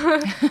middle,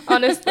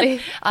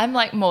 honestly. I'm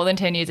like more than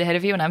 10 years ahead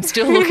of you and I'm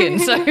still looking,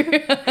 so.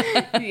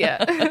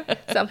 Yeah,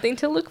 something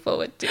to look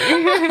forward to.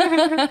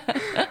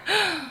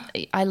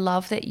 I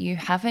love that you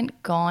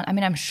haven't gone, I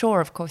mean, I'm sure,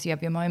 of course, you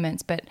have your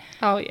moments, but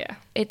oh yeah,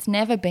 it's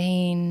never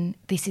been,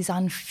 this is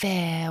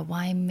unfair,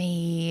 why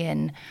me?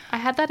 And I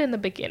had that in the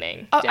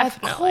beginning. Oh,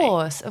 definitely.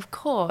 Of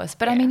course.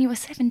 But I mean, you were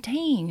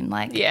 17.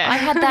 Like, yeah.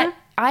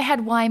 I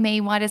had why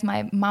me? Why does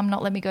my mum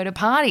not let me go to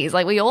parties?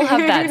 Like, we all have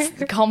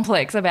that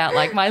complex about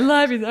like, my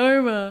life is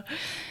over.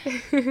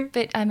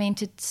 But I mean,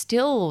 to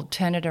still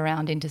turn it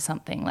around into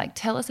something, like,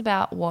 tell us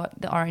about what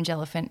the Orange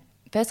Elephant,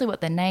 firstly,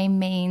 what the name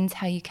means,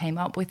 how you came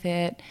up with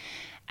it,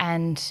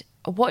 and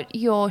what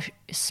you're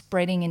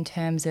spreading in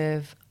terms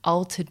of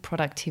altered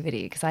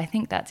productivity, because I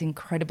think that's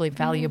incredibly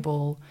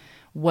valuable,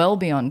 well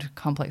beyond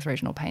complex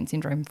regional pain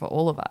syndrome for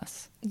all of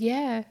us.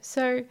 Yeah.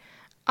 So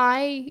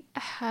I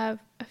have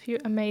a few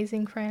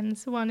amazing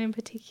friends, one in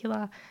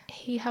particular.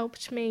 He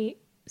helped me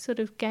sort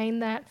of gain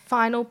that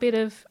final bit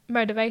of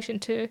motivation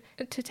to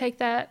take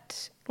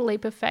that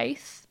leap of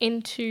faith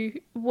into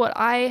what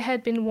I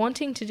had been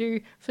wanting to do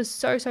for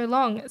so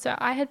long. So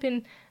I had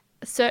been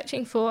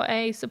searching for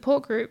a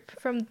support group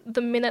from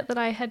the minute that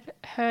I had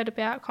heard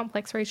about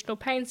complex regional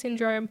pain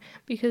syndrome,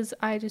 because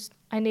I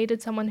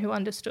needed someone who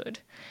understood.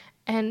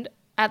 And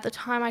at the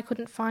time I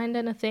couldn't find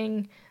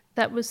anything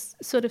that was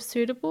sort of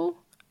suitable.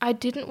 I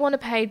didn't want a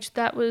page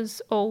that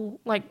was all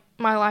like,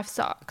 my life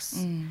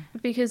sucks,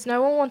 because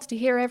no one wants to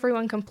hear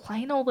everyone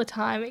complain all the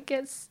time. It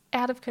gets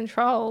out of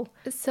control.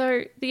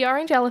 So the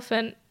Orange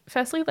Elephant,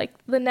 firstly, like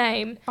the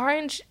name,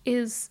 orange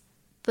is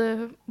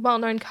the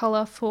well-known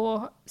colour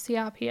for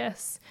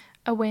CRPS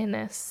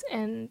awareness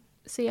and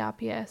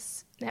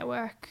CRPS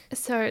network.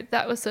 So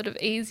that was sort of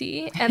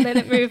easy. And then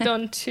it moved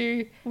on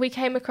to, we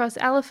came across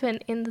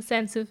elephant in the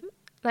sense of,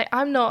 like,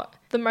 I'm not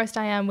the most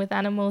I am with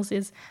animals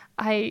is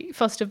I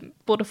foster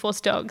Border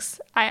Force dogs.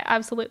 I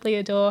absolutely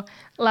adore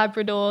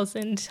Labradors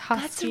and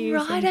Huskies.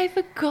 That's right. I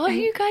forgot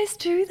you guys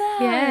do that.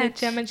 Yeah,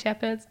 German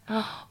Shepherds.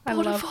 Oh, I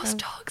Border love Force them.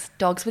 dogs.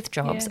 Dogs with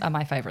jobs Yeah. are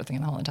my favourite thing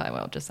in the whole entire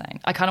world, just saying.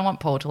 I kind of want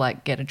Paul to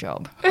like get a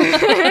job.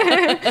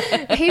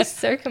 He's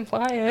so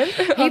compliant.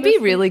 He'd be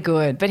really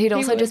good, but he'd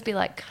also would. just be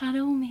like,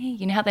 cuddle me.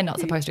 You know how they're not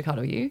supposed to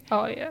cuddle you?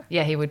 Oh, yeah.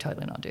 Yeah, he would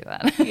totally not do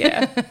that.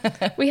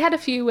 Yeah. We had a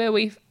few where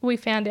we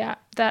found out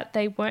that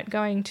they weren't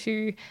going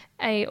to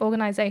a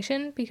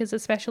organisation because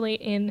especially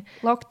in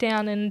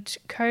lockdown and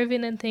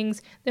COVID and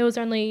things, there was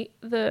only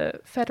the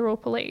federal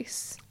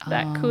police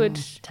that could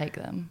take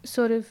them.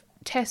 sort of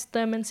test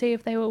them and see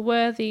if they were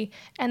worthy.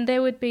 And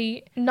there would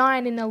be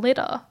 9 in a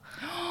litter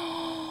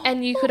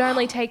and you could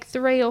only take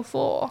 3 or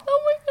 4.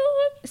 Oh my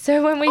God.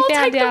 So when we I'll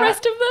found take out the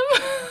rest of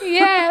them.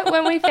 yeah,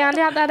 when we found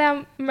out that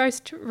our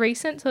most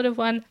recent sort of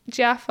one,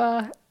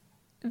 Jaffa,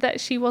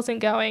 that she wasn't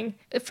going,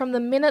 from the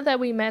minute that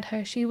we met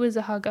her, she was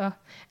a hugger.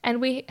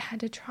 And we had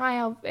to try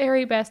our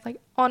very best,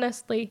 like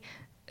honestly,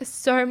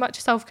 so much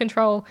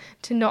self-control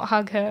to not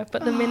hug her.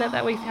 But the minute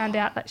that we found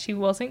out that she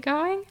wasn't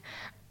going,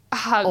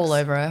 hugs. All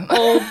over her.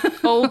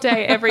 All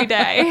day, every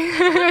day.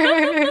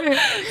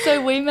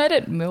 So we met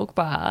at Milk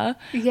Bar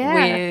Yeah.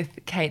 with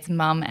Kate's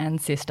mum and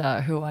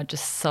sister, who are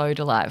just so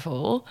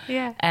delightful.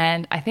 Yeah.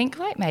 And I think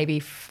like maybe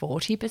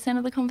 40%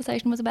 of the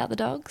conversation was about the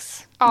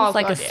dogs. It Oh, was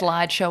like God, a yeah.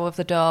 slideshow of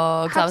the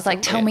dogs. I was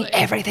like, tell me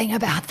Absolutely. everything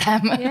about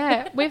them.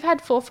 Yeah, we've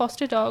had 4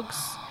 foster dogs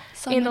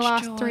So in the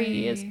much last 3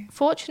 years. joy.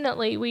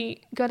 Fortunately,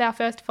 we got our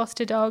first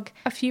foster dog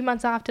a few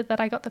months after that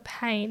I got the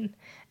pain.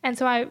 And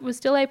so I was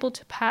still able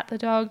to pat the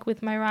dog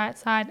with my right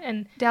side.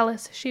 And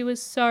Dallas, she was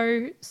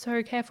so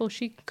careful.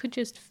 She could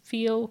just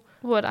feel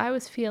what I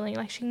was feeling.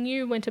 Like she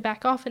knew when to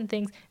back off and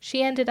things.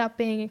 She ended up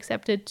being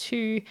accepted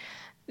to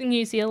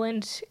New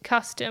Zealand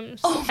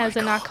Customs as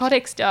a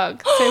narcotics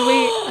dog. So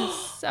we are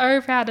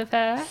so proud of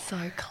her.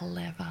 So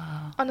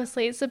clever.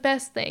 Honestly, it's the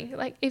best thing.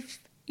 Like if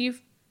you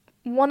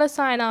want to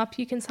sign up,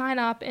 you can sign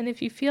up, and if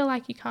you feel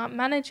like you can't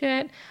manage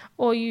it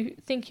or you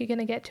think you're going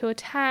to get too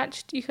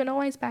attached, you can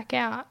always back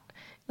out.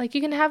 Like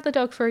you can have the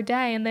dog for a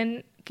day and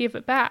then give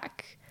it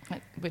back.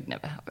 It would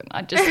never happen.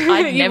 I'd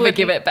never wouldn't.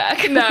 give it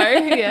back. No,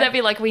 yeah. They'd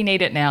be like, we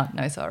need it now.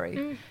 No,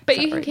 sorry. But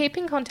you Sorry. can keep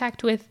in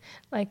contact with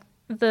like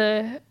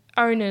the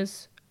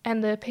owners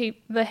and the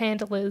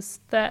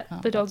handlers that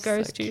the dog that's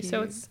goes so to. So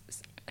cute.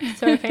 it's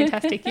so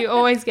fantastic. You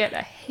always get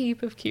a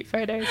heap of cute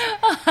photos.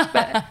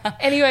 But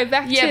anyway,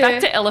 back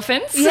to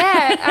elephants.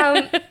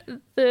 yeah,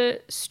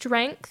 the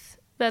strength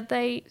that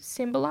they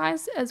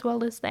symbolize as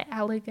well as their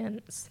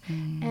elegance.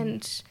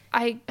 And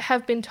I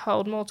have been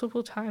told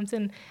multiple times,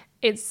 and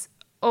it's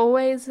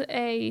always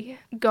a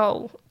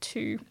goal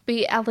to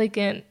be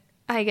elegant,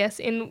 I guess,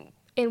 in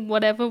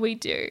whatever we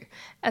do,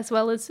 as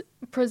well as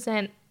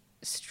present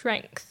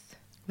strength.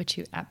 Which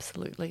you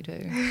absolutely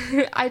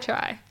do. I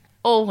try.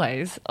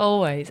 Always,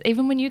 always.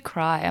 Even when you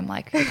cry, I'm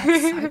like, oh,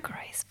 that's so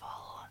graceful.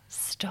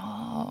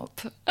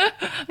 Stop.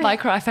 My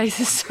cry face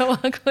is so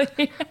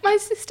ugly. My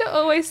sister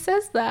always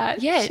says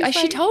that. Yeah, She's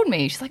she like, told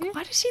me. She's like,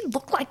 why does she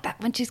look like that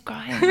when she's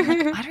crying? I'm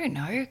like, I don't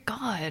know.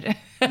 God.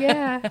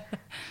 Yeah.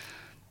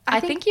 I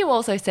think you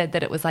also said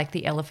that it was like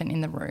the elephant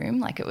in the room.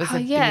 Like it was Oh, a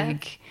yeah.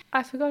 big...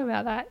 I forgot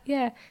about that.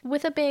 Yeah.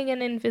 With it being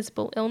an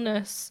invisible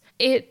illness,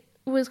 it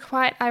was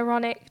quite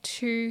ironic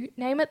to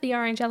name it the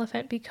orange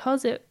elephant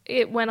because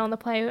it went on the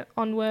play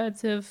on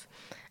words of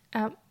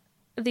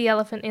the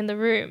elephant in the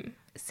room,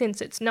 since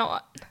it's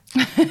not.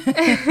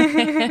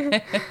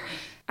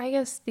 I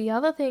guess the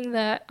other thing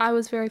that I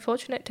was very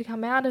fortunate to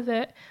come out of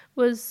it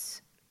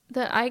was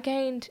that I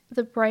gained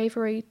the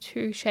bravery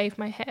to shave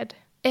my head.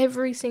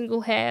 Every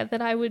single hair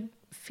that I would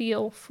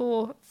feel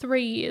for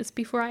 3 years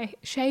before I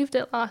shaved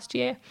it last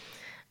year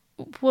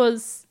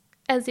was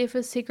as if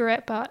a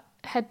cigarette butt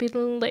had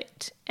been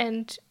lit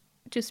and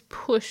just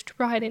pushed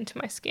right into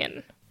my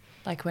skin.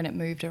 Like when it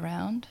moved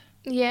around,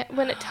 Yeah,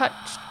 when it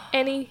touched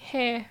any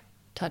hair,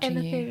 touching you.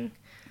 anything.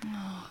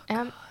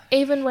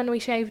 Even when we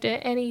shaved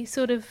it, any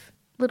sort of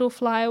little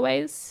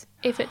flyaways,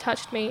 if it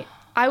touched me,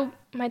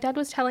 my dad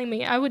was telling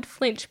me I would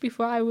flinch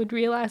before I would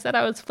realise that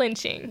I was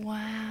flinching.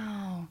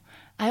 Wow.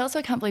 I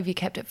also can't believe you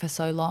kept it for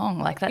so long.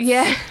 Like that's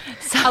Yeah,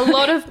 a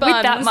lot of buns.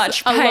 with that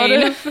much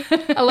pain.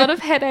 A lot of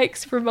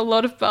headaches from a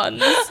lot of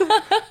buns.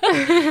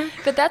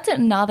 But that's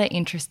another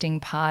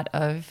interesting part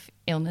of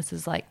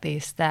illnesses like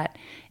this, that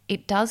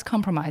it does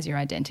compromise your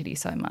identity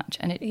so much.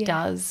 And it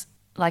does,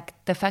 like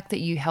the fact that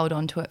you held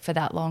on to it for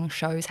that long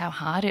shows how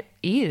hard it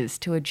is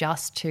to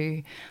adjust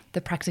to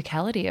the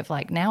practicality of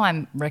like, now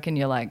I reckon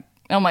you're like,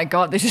 oh my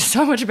God, this is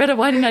so much better.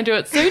 Why didn't I do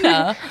it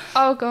sooner?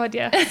 Oh God,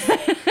 yes.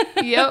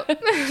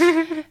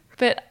 Yep.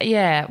 But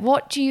yeah,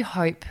 what do you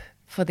hope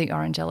for the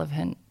orange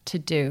elephant to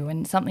do?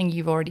 And something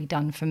you've already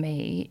done for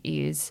me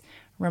is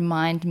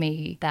remind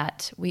me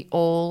that we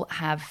all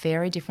have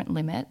very different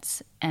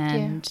limits,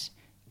 and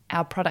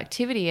our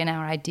productivity and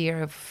our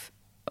idea of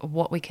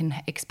what we can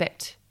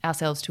expect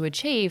ourselves to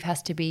achieve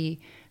has to be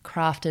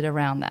crafted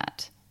around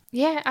that.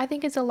 Yeah, I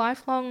think it's a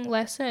lifelong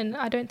lesson.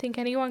 I don't think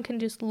anyone can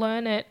just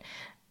learn it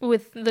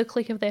with the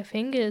click of their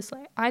fingers.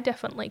 Like, I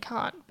definitely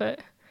can't, but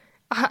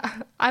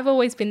I've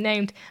always been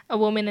named a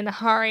woman in a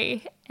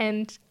hurry,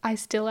 and I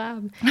still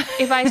am.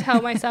 If I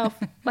tell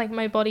myself, like,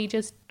 my body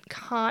just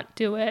can't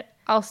do it,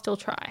 I'll still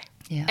try.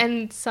 Yeah.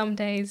 And some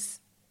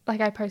days,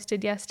 like I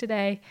posted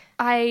yesterday,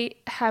 I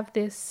have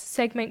this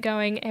segment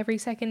going every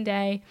second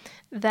day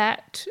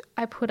that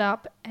I put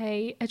up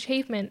a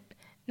achievement.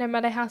 No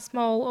matter how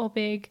small or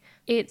big,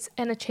 it's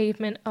an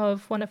achievement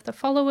of one of the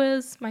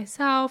followers,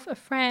 myself, a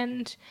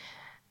friend.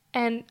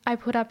 And I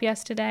put up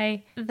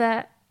yesterday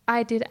that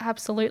I did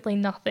absolutely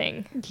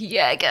nothing.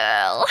 Yeah,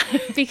 girl.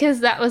 Because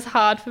that was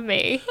hard for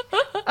me.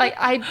 Like,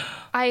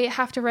 I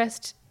have to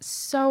rest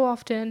so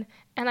often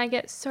and I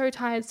get so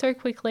tired so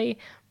quickly,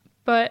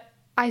 but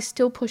I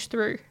still push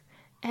through.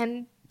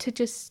 And to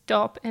just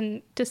stop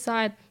and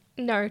decide,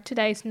 no,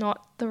 today's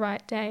not the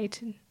right day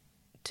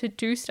to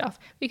do stuff,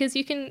 because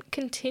you can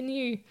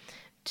continue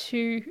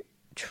to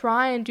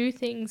try and do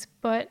things,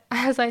 but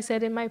as I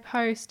said in my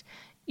post,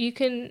 you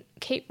can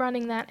keep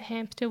running that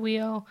hamster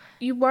wheel.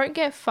 You won't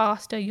get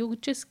faster, you'll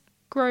just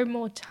grow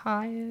more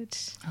tired.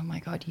 Oh my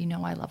God, you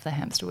know I love the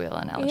hamster wheel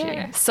analogy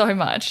Yeah. so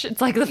much. It's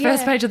like the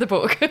first page of the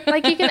book.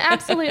 Like, you can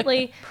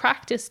absolutely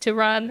practice to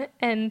run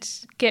and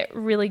get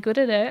really good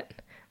at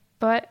it,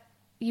 but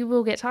you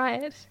will get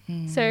tired.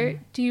 So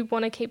do you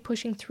want to keep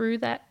pushing through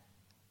that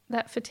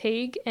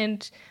fatigue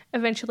and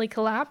eventually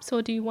collapse,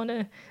 or do you want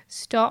to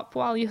stop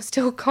while you're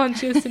still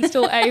conscious and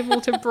still able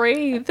to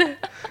breathe?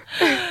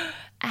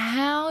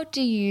 How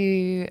do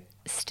you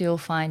still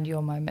find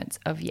your moments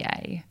of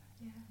yay?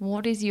 Yeah.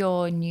 What is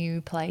your new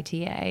play to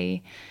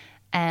yay?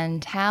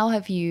 And how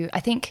have you,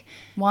 I think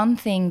one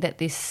thing that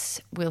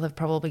this will have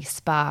probably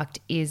sparked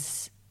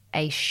is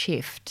a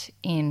shift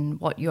in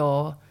what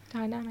your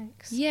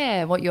Dynamics.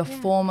 Yeah, what your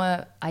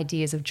former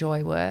ideas of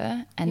joy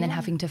were, and then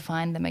having to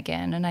find them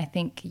again. And I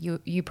think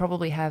you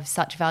probably have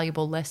such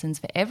valuable lessons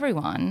for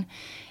everyone,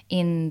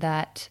 in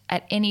that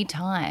at any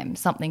time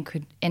something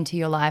could enter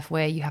your life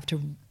where you have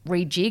to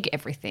rejig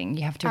everything.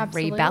 You have to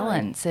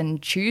rebalance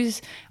and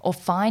choose or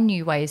find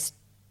new ways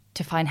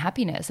to find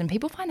happiness. And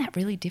people find that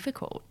really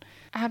difficult.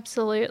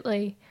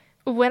 Absolutely.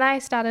 When I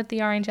started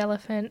the Orange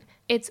Elephant,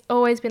 it's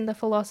always been the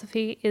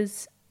philosophy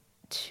is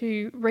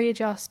to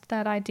readjust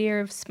that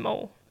idea of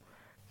small,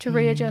 to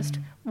readjust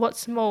what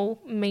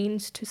small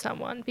means to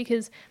someone.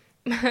 Because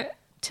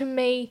to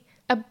me,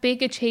 a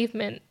big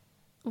achievement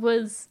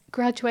was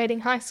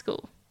graduating high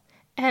school.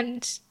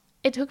 And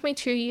it took me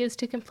 2 years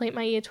to complete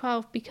my year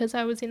 12 because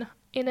I was in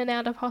and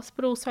out of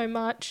hospital so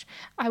much.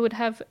 I would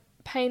have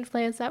pain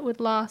flares that would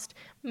last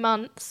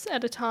months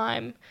at a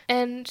time.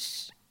 And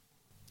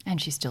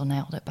she still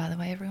nailed it, by the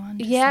way, everyone.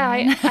 Yeah,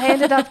 I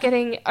ended up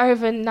getting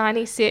over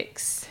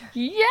 96.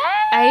 Yeah.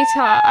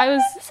 ATAR.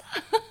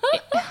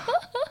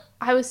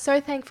 I was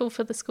so thankful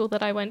for the school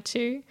that I went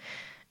to,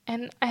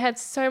 and I had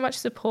so much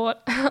support.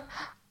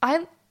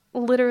 I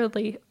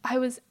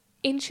was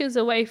inches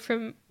away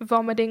from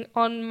vomiting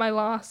on my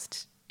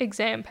last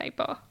exam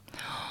paper.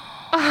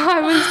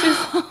 I was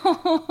just,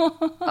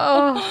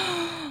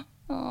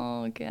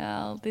 Oh,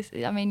 gal.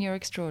 You're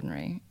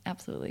extraordinary.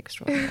 Absolutely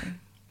extraordinary.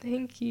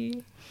 Thank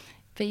you.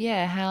 But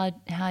yeah,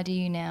 how do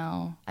you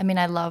now? I mean,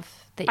 I love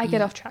that I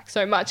get off track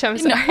so much. I'm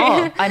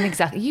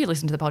sorry. You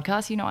listen to the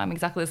podcast, you know I'm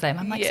exactly the same.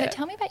 I'm like, so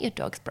tell me about your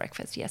dog's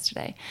breakfast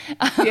yesterday.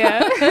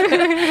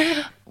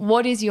 Yeah.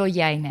 What is your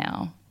yay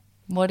now?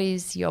 What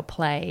is your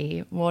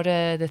play? What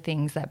are the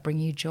things that bring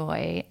you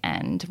joy?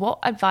 And what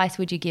advice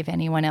would you give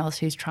anyone else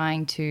who's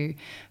trying to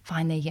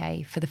find their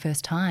yay for the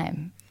first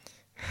time?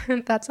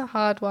 That's a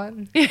hard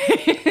one.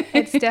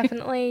 It's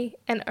definitely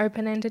an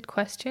open-ended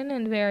question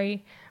and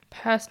very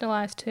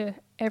personalised to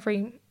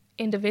every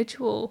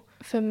individual.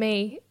 For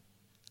me,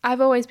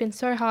 I've always been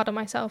so hard on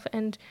myself,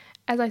 and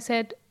as I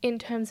said, in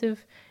terms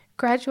of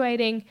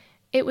graduating,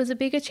 it was a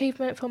big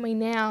achievement for me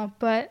now,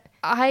 but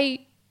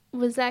I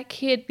was that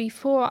kid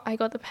before I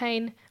got the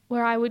pain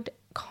where I would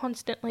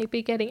constantly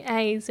be getting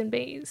A's and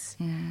B's.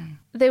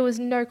 There was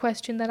no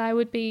question that I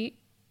would be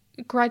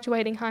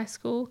graduating high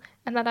school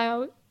and that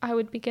I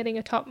would be getting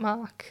a top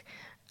mark.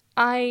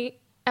 I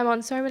am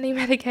on so many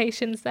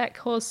medications that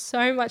cause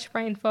so much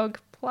brain fog,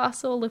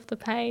 plus all of the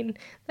pain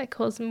that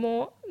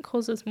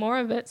causes more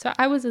of it. So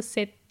I was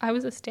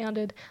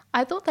astounded.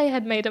 I thought they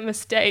had made a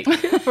mistake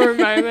for a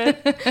moment.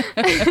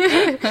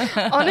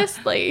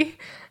 Honestly,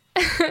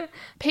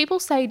 people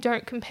say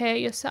don't compare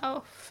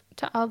yourself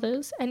to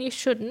others, and you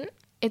shouldn't.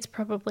 It's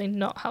probably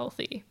not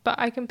healthy, but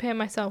I compare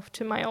myself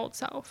to my old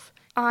self.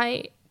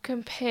 I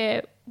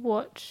compare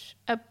what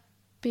a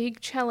big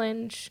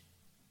challenge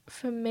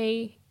for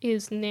me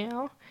is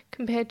now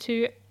compared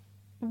to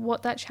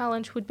what that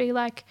challenge would be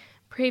like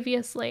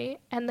previously,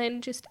 and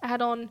then just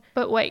add on,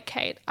 but wait,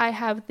 Kate, I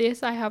have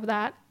this, I have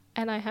that,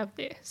 and I have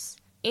this.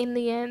 In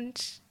the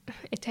end,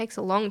 it takes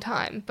a long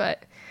time,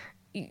 but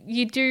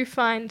you do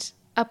find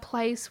a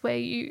place where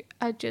you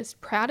are just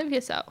proud of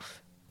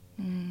yourself.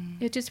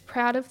 You're just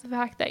proud of the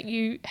fact that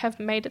you have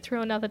made it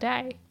through another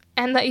day,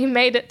 and that you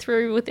made it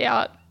through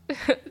without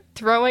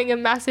throwing a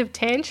massive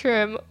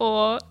tantrum,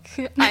 or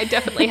I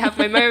definitely have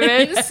my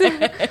moments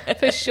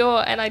for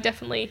sure. And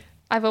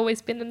I've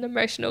always been an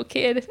emotional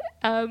kid.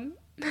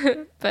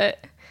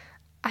 But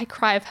I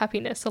cry of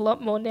happiness a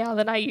lot more now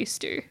than I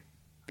used to,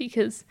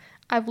 because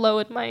I've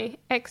lowered my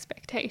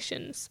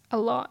expectations a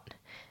lot.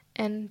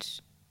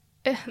 And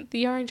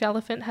the Orange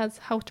Elephant has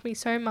helped me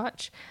so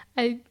much.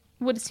 I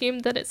would assume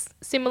that it's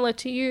similar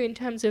to you in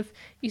terms of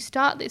you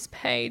start this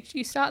page,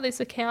 you start this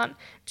account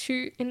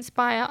to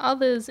inspire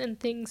others and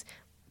things,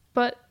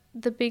 but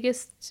the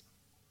biggest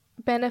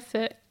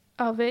benefit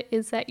of it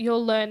is that you're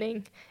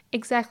learning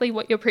exactly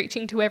what you're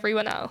preaching to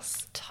everyone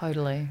else.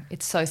 Totally.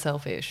 It's so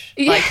selfish.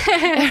 Yeah. Like,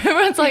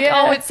 everyone's like,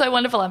 oh, it's so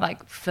wonderful. I'm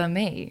like, for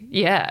me,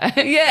 yeah.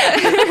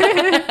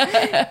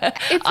 Yeah.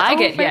 I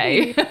get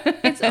yay.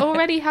 It's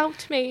already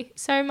helped me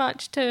so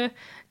much to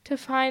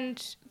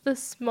find the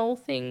small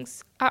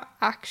things are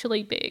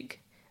actually big.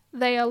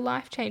 They are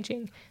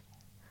life-changing.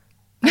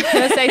 I was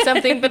going to say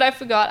something, but I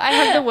forgot. I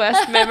have the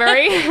worst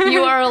memory.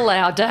 You are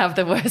allowed to have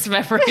the worst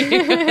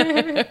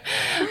memory.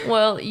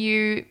 Well,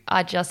 you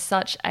are just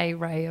such a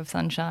ray of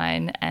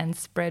sunshine and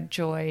spread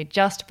joy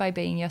just by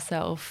being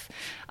yourself.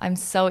 I'm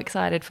so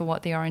excited for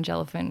what the Orange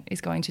Elephant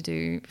is going to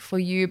do for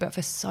you, but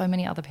for so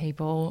many other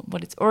people,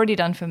 what it's already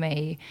done for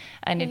me.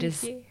 And it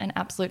is an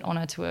absolute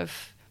honour to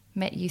have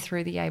met you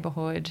through the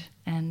neighbourhood.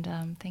 And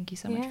thank you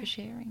so much for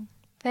sharing.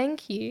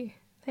 Thank you.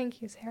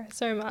 Thank you, Sarah,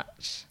 so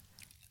much.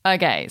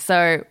 Okay,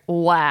 so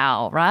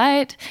wow,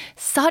 right?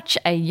 Such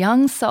a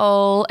young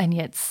soul and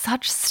yet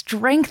such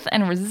strength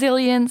and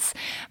resilience.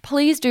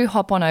 Please do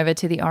hop on over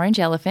to the Orange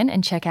Elephant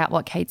and check out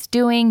what Kate's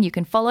doing. You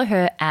can follow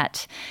her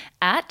at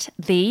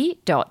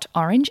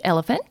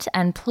the.orangeelephant,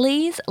 and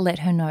please let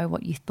her know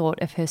what you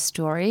thought of her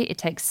story. It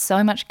takes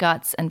so much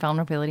guts and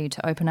vulnerability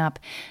to open up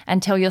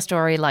and tell your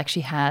story like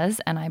she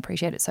has, and I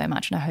appreciate it so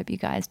much, and I hope you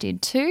guys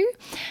did too.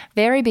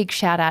 Very big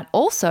shout out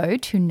also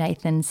to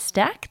Nathan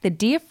Stack, the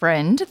dear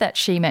friend that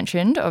she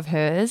mentioned of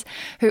hers,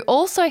 who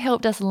also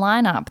helped us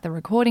line up the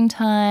recording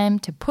time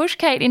to push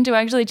Kate into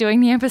actually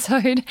doing the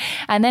episode,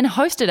 and then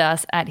hosted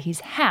us at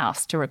his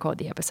house to record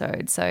the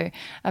episode. So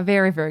a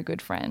very, very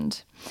good friend.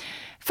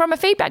 From a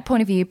feedback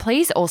point of view,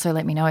 please also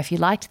let me know if you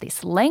liked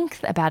this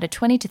length, about a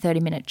 20 to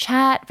 30 minute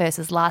chat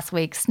versus last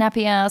week's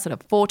snappier sort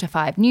of 4 to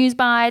 5 news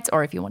bites,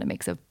 or if you want a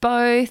mix of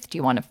both. Do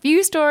you want a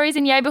few stories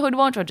in Neighbourhood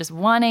Watch or just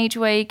one each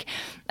week?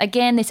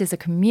 Again, this is a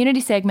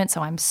community segment,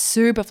 so I'm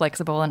super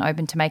flexible and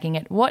open to making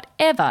it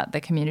whatever the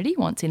community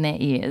wants in their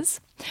ears.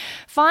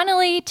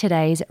 Finally,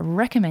 today's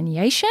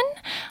recommendation.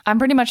 I'm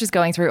pretty much just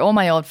going through all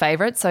my old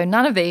favourites, so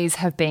none of these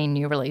have been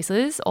new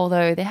releases,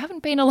 although there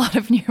haven't been a lot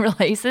of new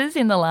releases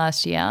in the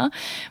last year,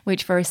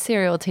 which for a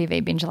serial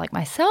TV binger like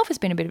myself has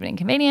been a bit of an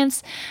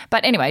inconvenience.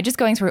 But anyway, just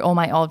going through all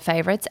my old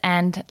favourites,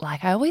 and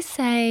like I always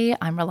say,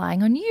 I'm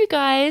relying on you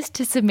guys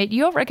to submit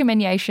your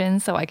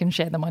recommendations so I can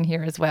share them on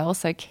here as well.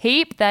 So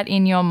keep that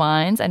in your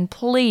minds, and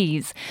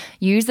please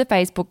use the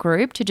Facebook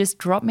group to just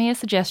drop me a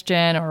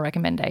suggestion or a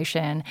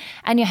recommendation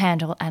and your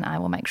handle, and I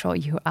will make sure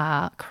you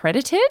are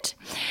credited.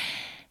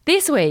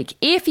 This week,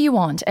 if you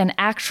want an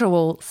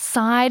actual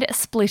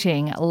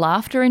side-splitting,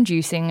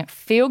 laughter-inducing,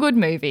 feel-good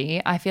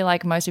movie, I feel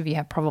like most of you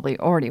have probably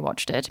already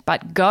watched it,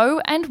 but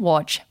go and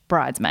watch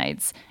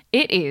Bridesmaids.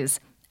 It is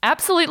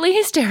absolutely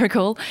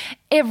hysterical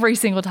every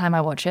single time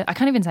I watch it. I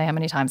can't even say how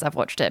many times I've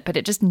watched it, but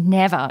it just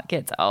never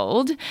gets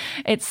old.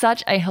 It's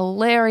such a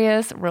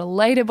hilarious,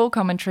 relatable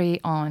commentary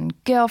on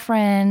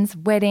girlfriends,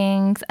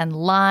 weddings, and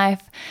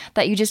life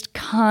that you just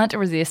can't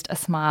resist a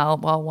smile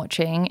while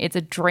watching. It's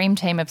a dream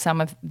team of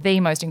some of the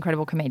most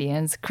incredible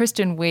comedians.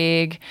 Kristen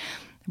Wiig,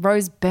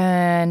 Rose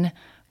Byrne,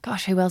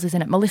 gosh, who else is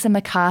in it? Melissa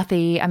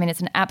McCarthy. I mean,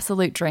 it's an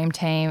absolute dream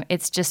team.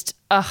 It's just,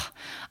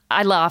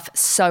 I laugh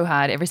so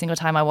hard every single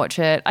time I watch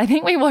it. I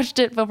think we watched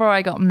it before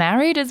I got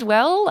married as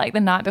well, like the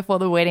night before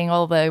the wedding,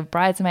 all the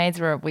bridesmaids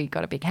we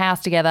got a big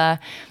house together.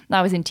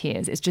 I was in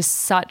tears. It's just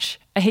such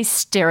a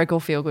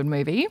hysterical feel-good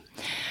movie.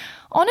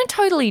 On a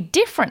totally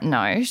different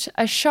note,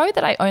 a show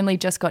that I only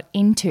just got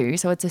into,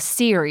 so it's a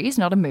series,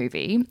 not a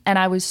movie, and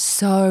I was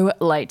so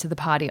late to the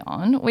party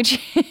on,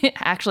 which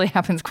actually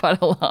happens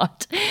quite a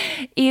lot,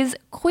 is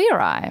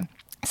Queer Eye.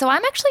 So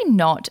I'm actually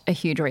not a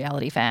huge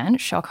reality fan.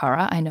 Shock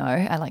horror, I know.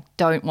 I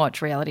don't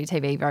watch reality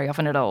TV very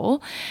often at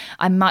all.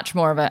 I'm much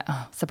more of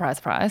a, surprise,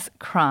 surprise,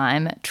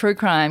 true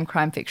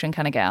crime fiction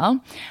kind of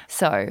gal.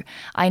 So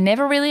I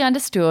never really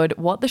understood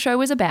what the show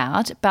was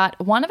about, but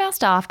one of our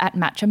staff at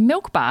Matcha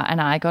Milk Bar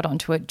and I got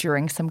onto it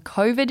during some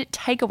COVID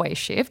takeaway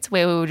shifts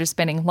where we were just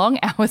spending long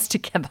hours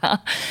together,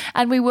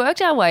 and we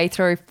worked our way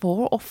through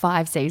 4 or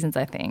 5 seasons,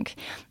 I think.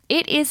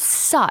 It is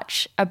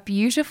such a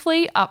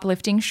beautifully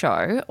uplifting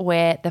show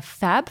where the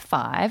Fab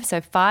Five,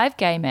 so 5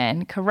 gay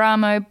men,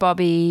 Karamo,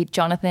 Bobby,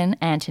 Jonathan,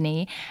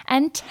 Anthony,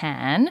 and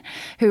Tan,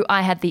 who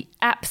I had the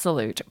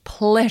absolute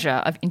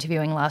pleasure of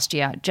interviewing last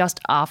year just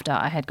after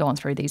I had gone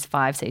through these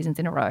 5 seasons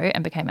in a row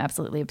and became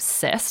absolutely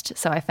obsessed.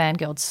 So I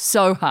fangirled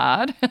so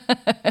hard.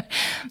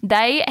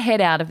 They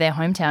head out of their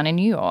hometown in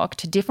New York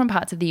to different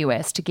parts of the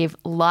US to give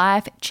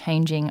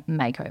life-changing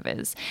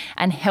makeovers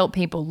and help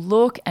people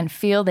look and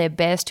feel their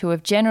best who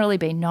have generally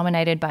been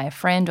nominated by a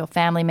friend or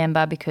family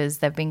member because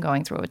they've been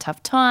going through a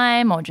tough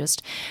time or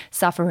just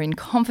suffer in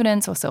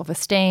confidence or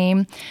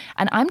self-esteem.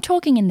 And I'm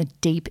talking in the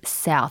deep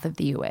south of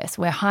the US,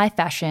 where high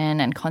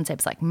fashion and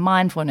concepts like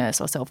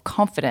mindfulness or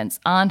self-confidence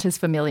aren't as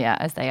familiar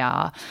as they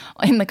are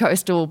in the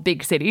coastal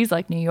big cities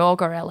like New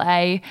York or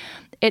LA.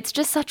 It's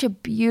just such a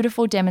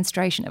beautiful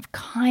demonstration of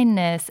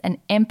kindness and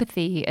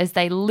empathy as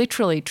they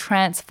literally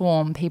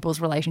transform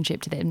people's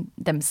relationship to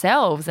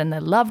themselves and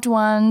their loved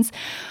ones.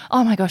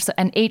 Oh my gosh.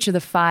 And each of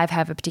the 5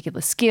 have a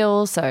particular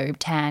skill. So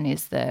Tan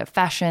is the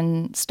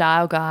fashion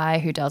style guy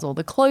who does all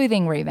the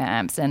clothing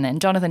revamps, and then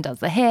Jonathan does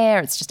the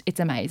hair. It's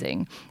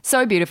amazing.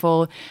 So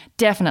beautiful.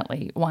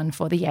 Definitely one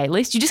for the yay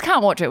list. You just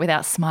can't watch it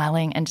without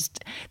smiling, and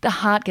just the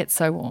heart gets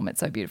so warm. It's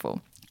so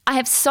beautiful. I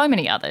have so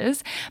many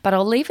others, but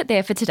I'll leave it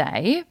there for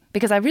today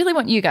because I really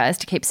want you guys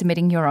to keep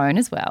submitting your own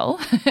as well.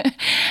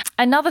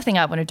 Another thing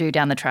I want to do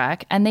down the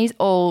track, and these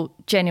all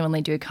genuinely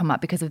do come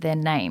up because of their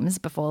names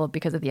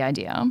because of the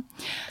idea.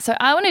 So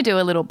I want to do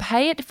a little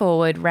pay it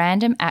forward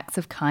random acts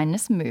of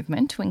kindness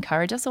movement to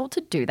encourage us all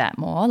to do that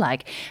more,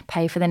 like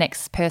pay for the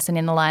next person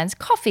in the line's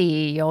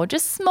coffee or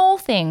just small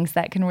things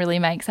that can really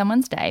make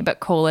someone's day,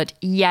 but call it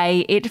yay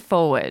it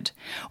forward.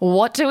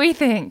 What do we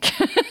think?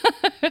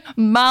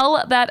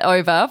 Mull that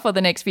over for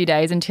the next few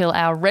days until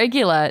our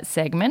regular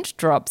segment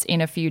drops in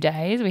a few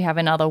days. We have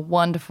another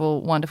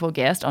wonderful, wonderful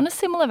guest on a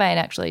similar vein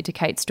actually to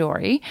Kate's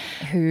story,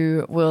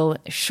 who will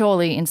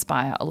surely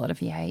inspire a lot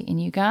of yay in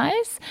you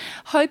guys.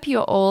 Hope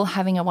you're all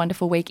having a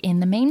wonderful week in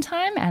the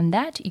meantime and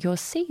that you're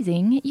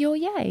seizing your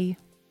yay.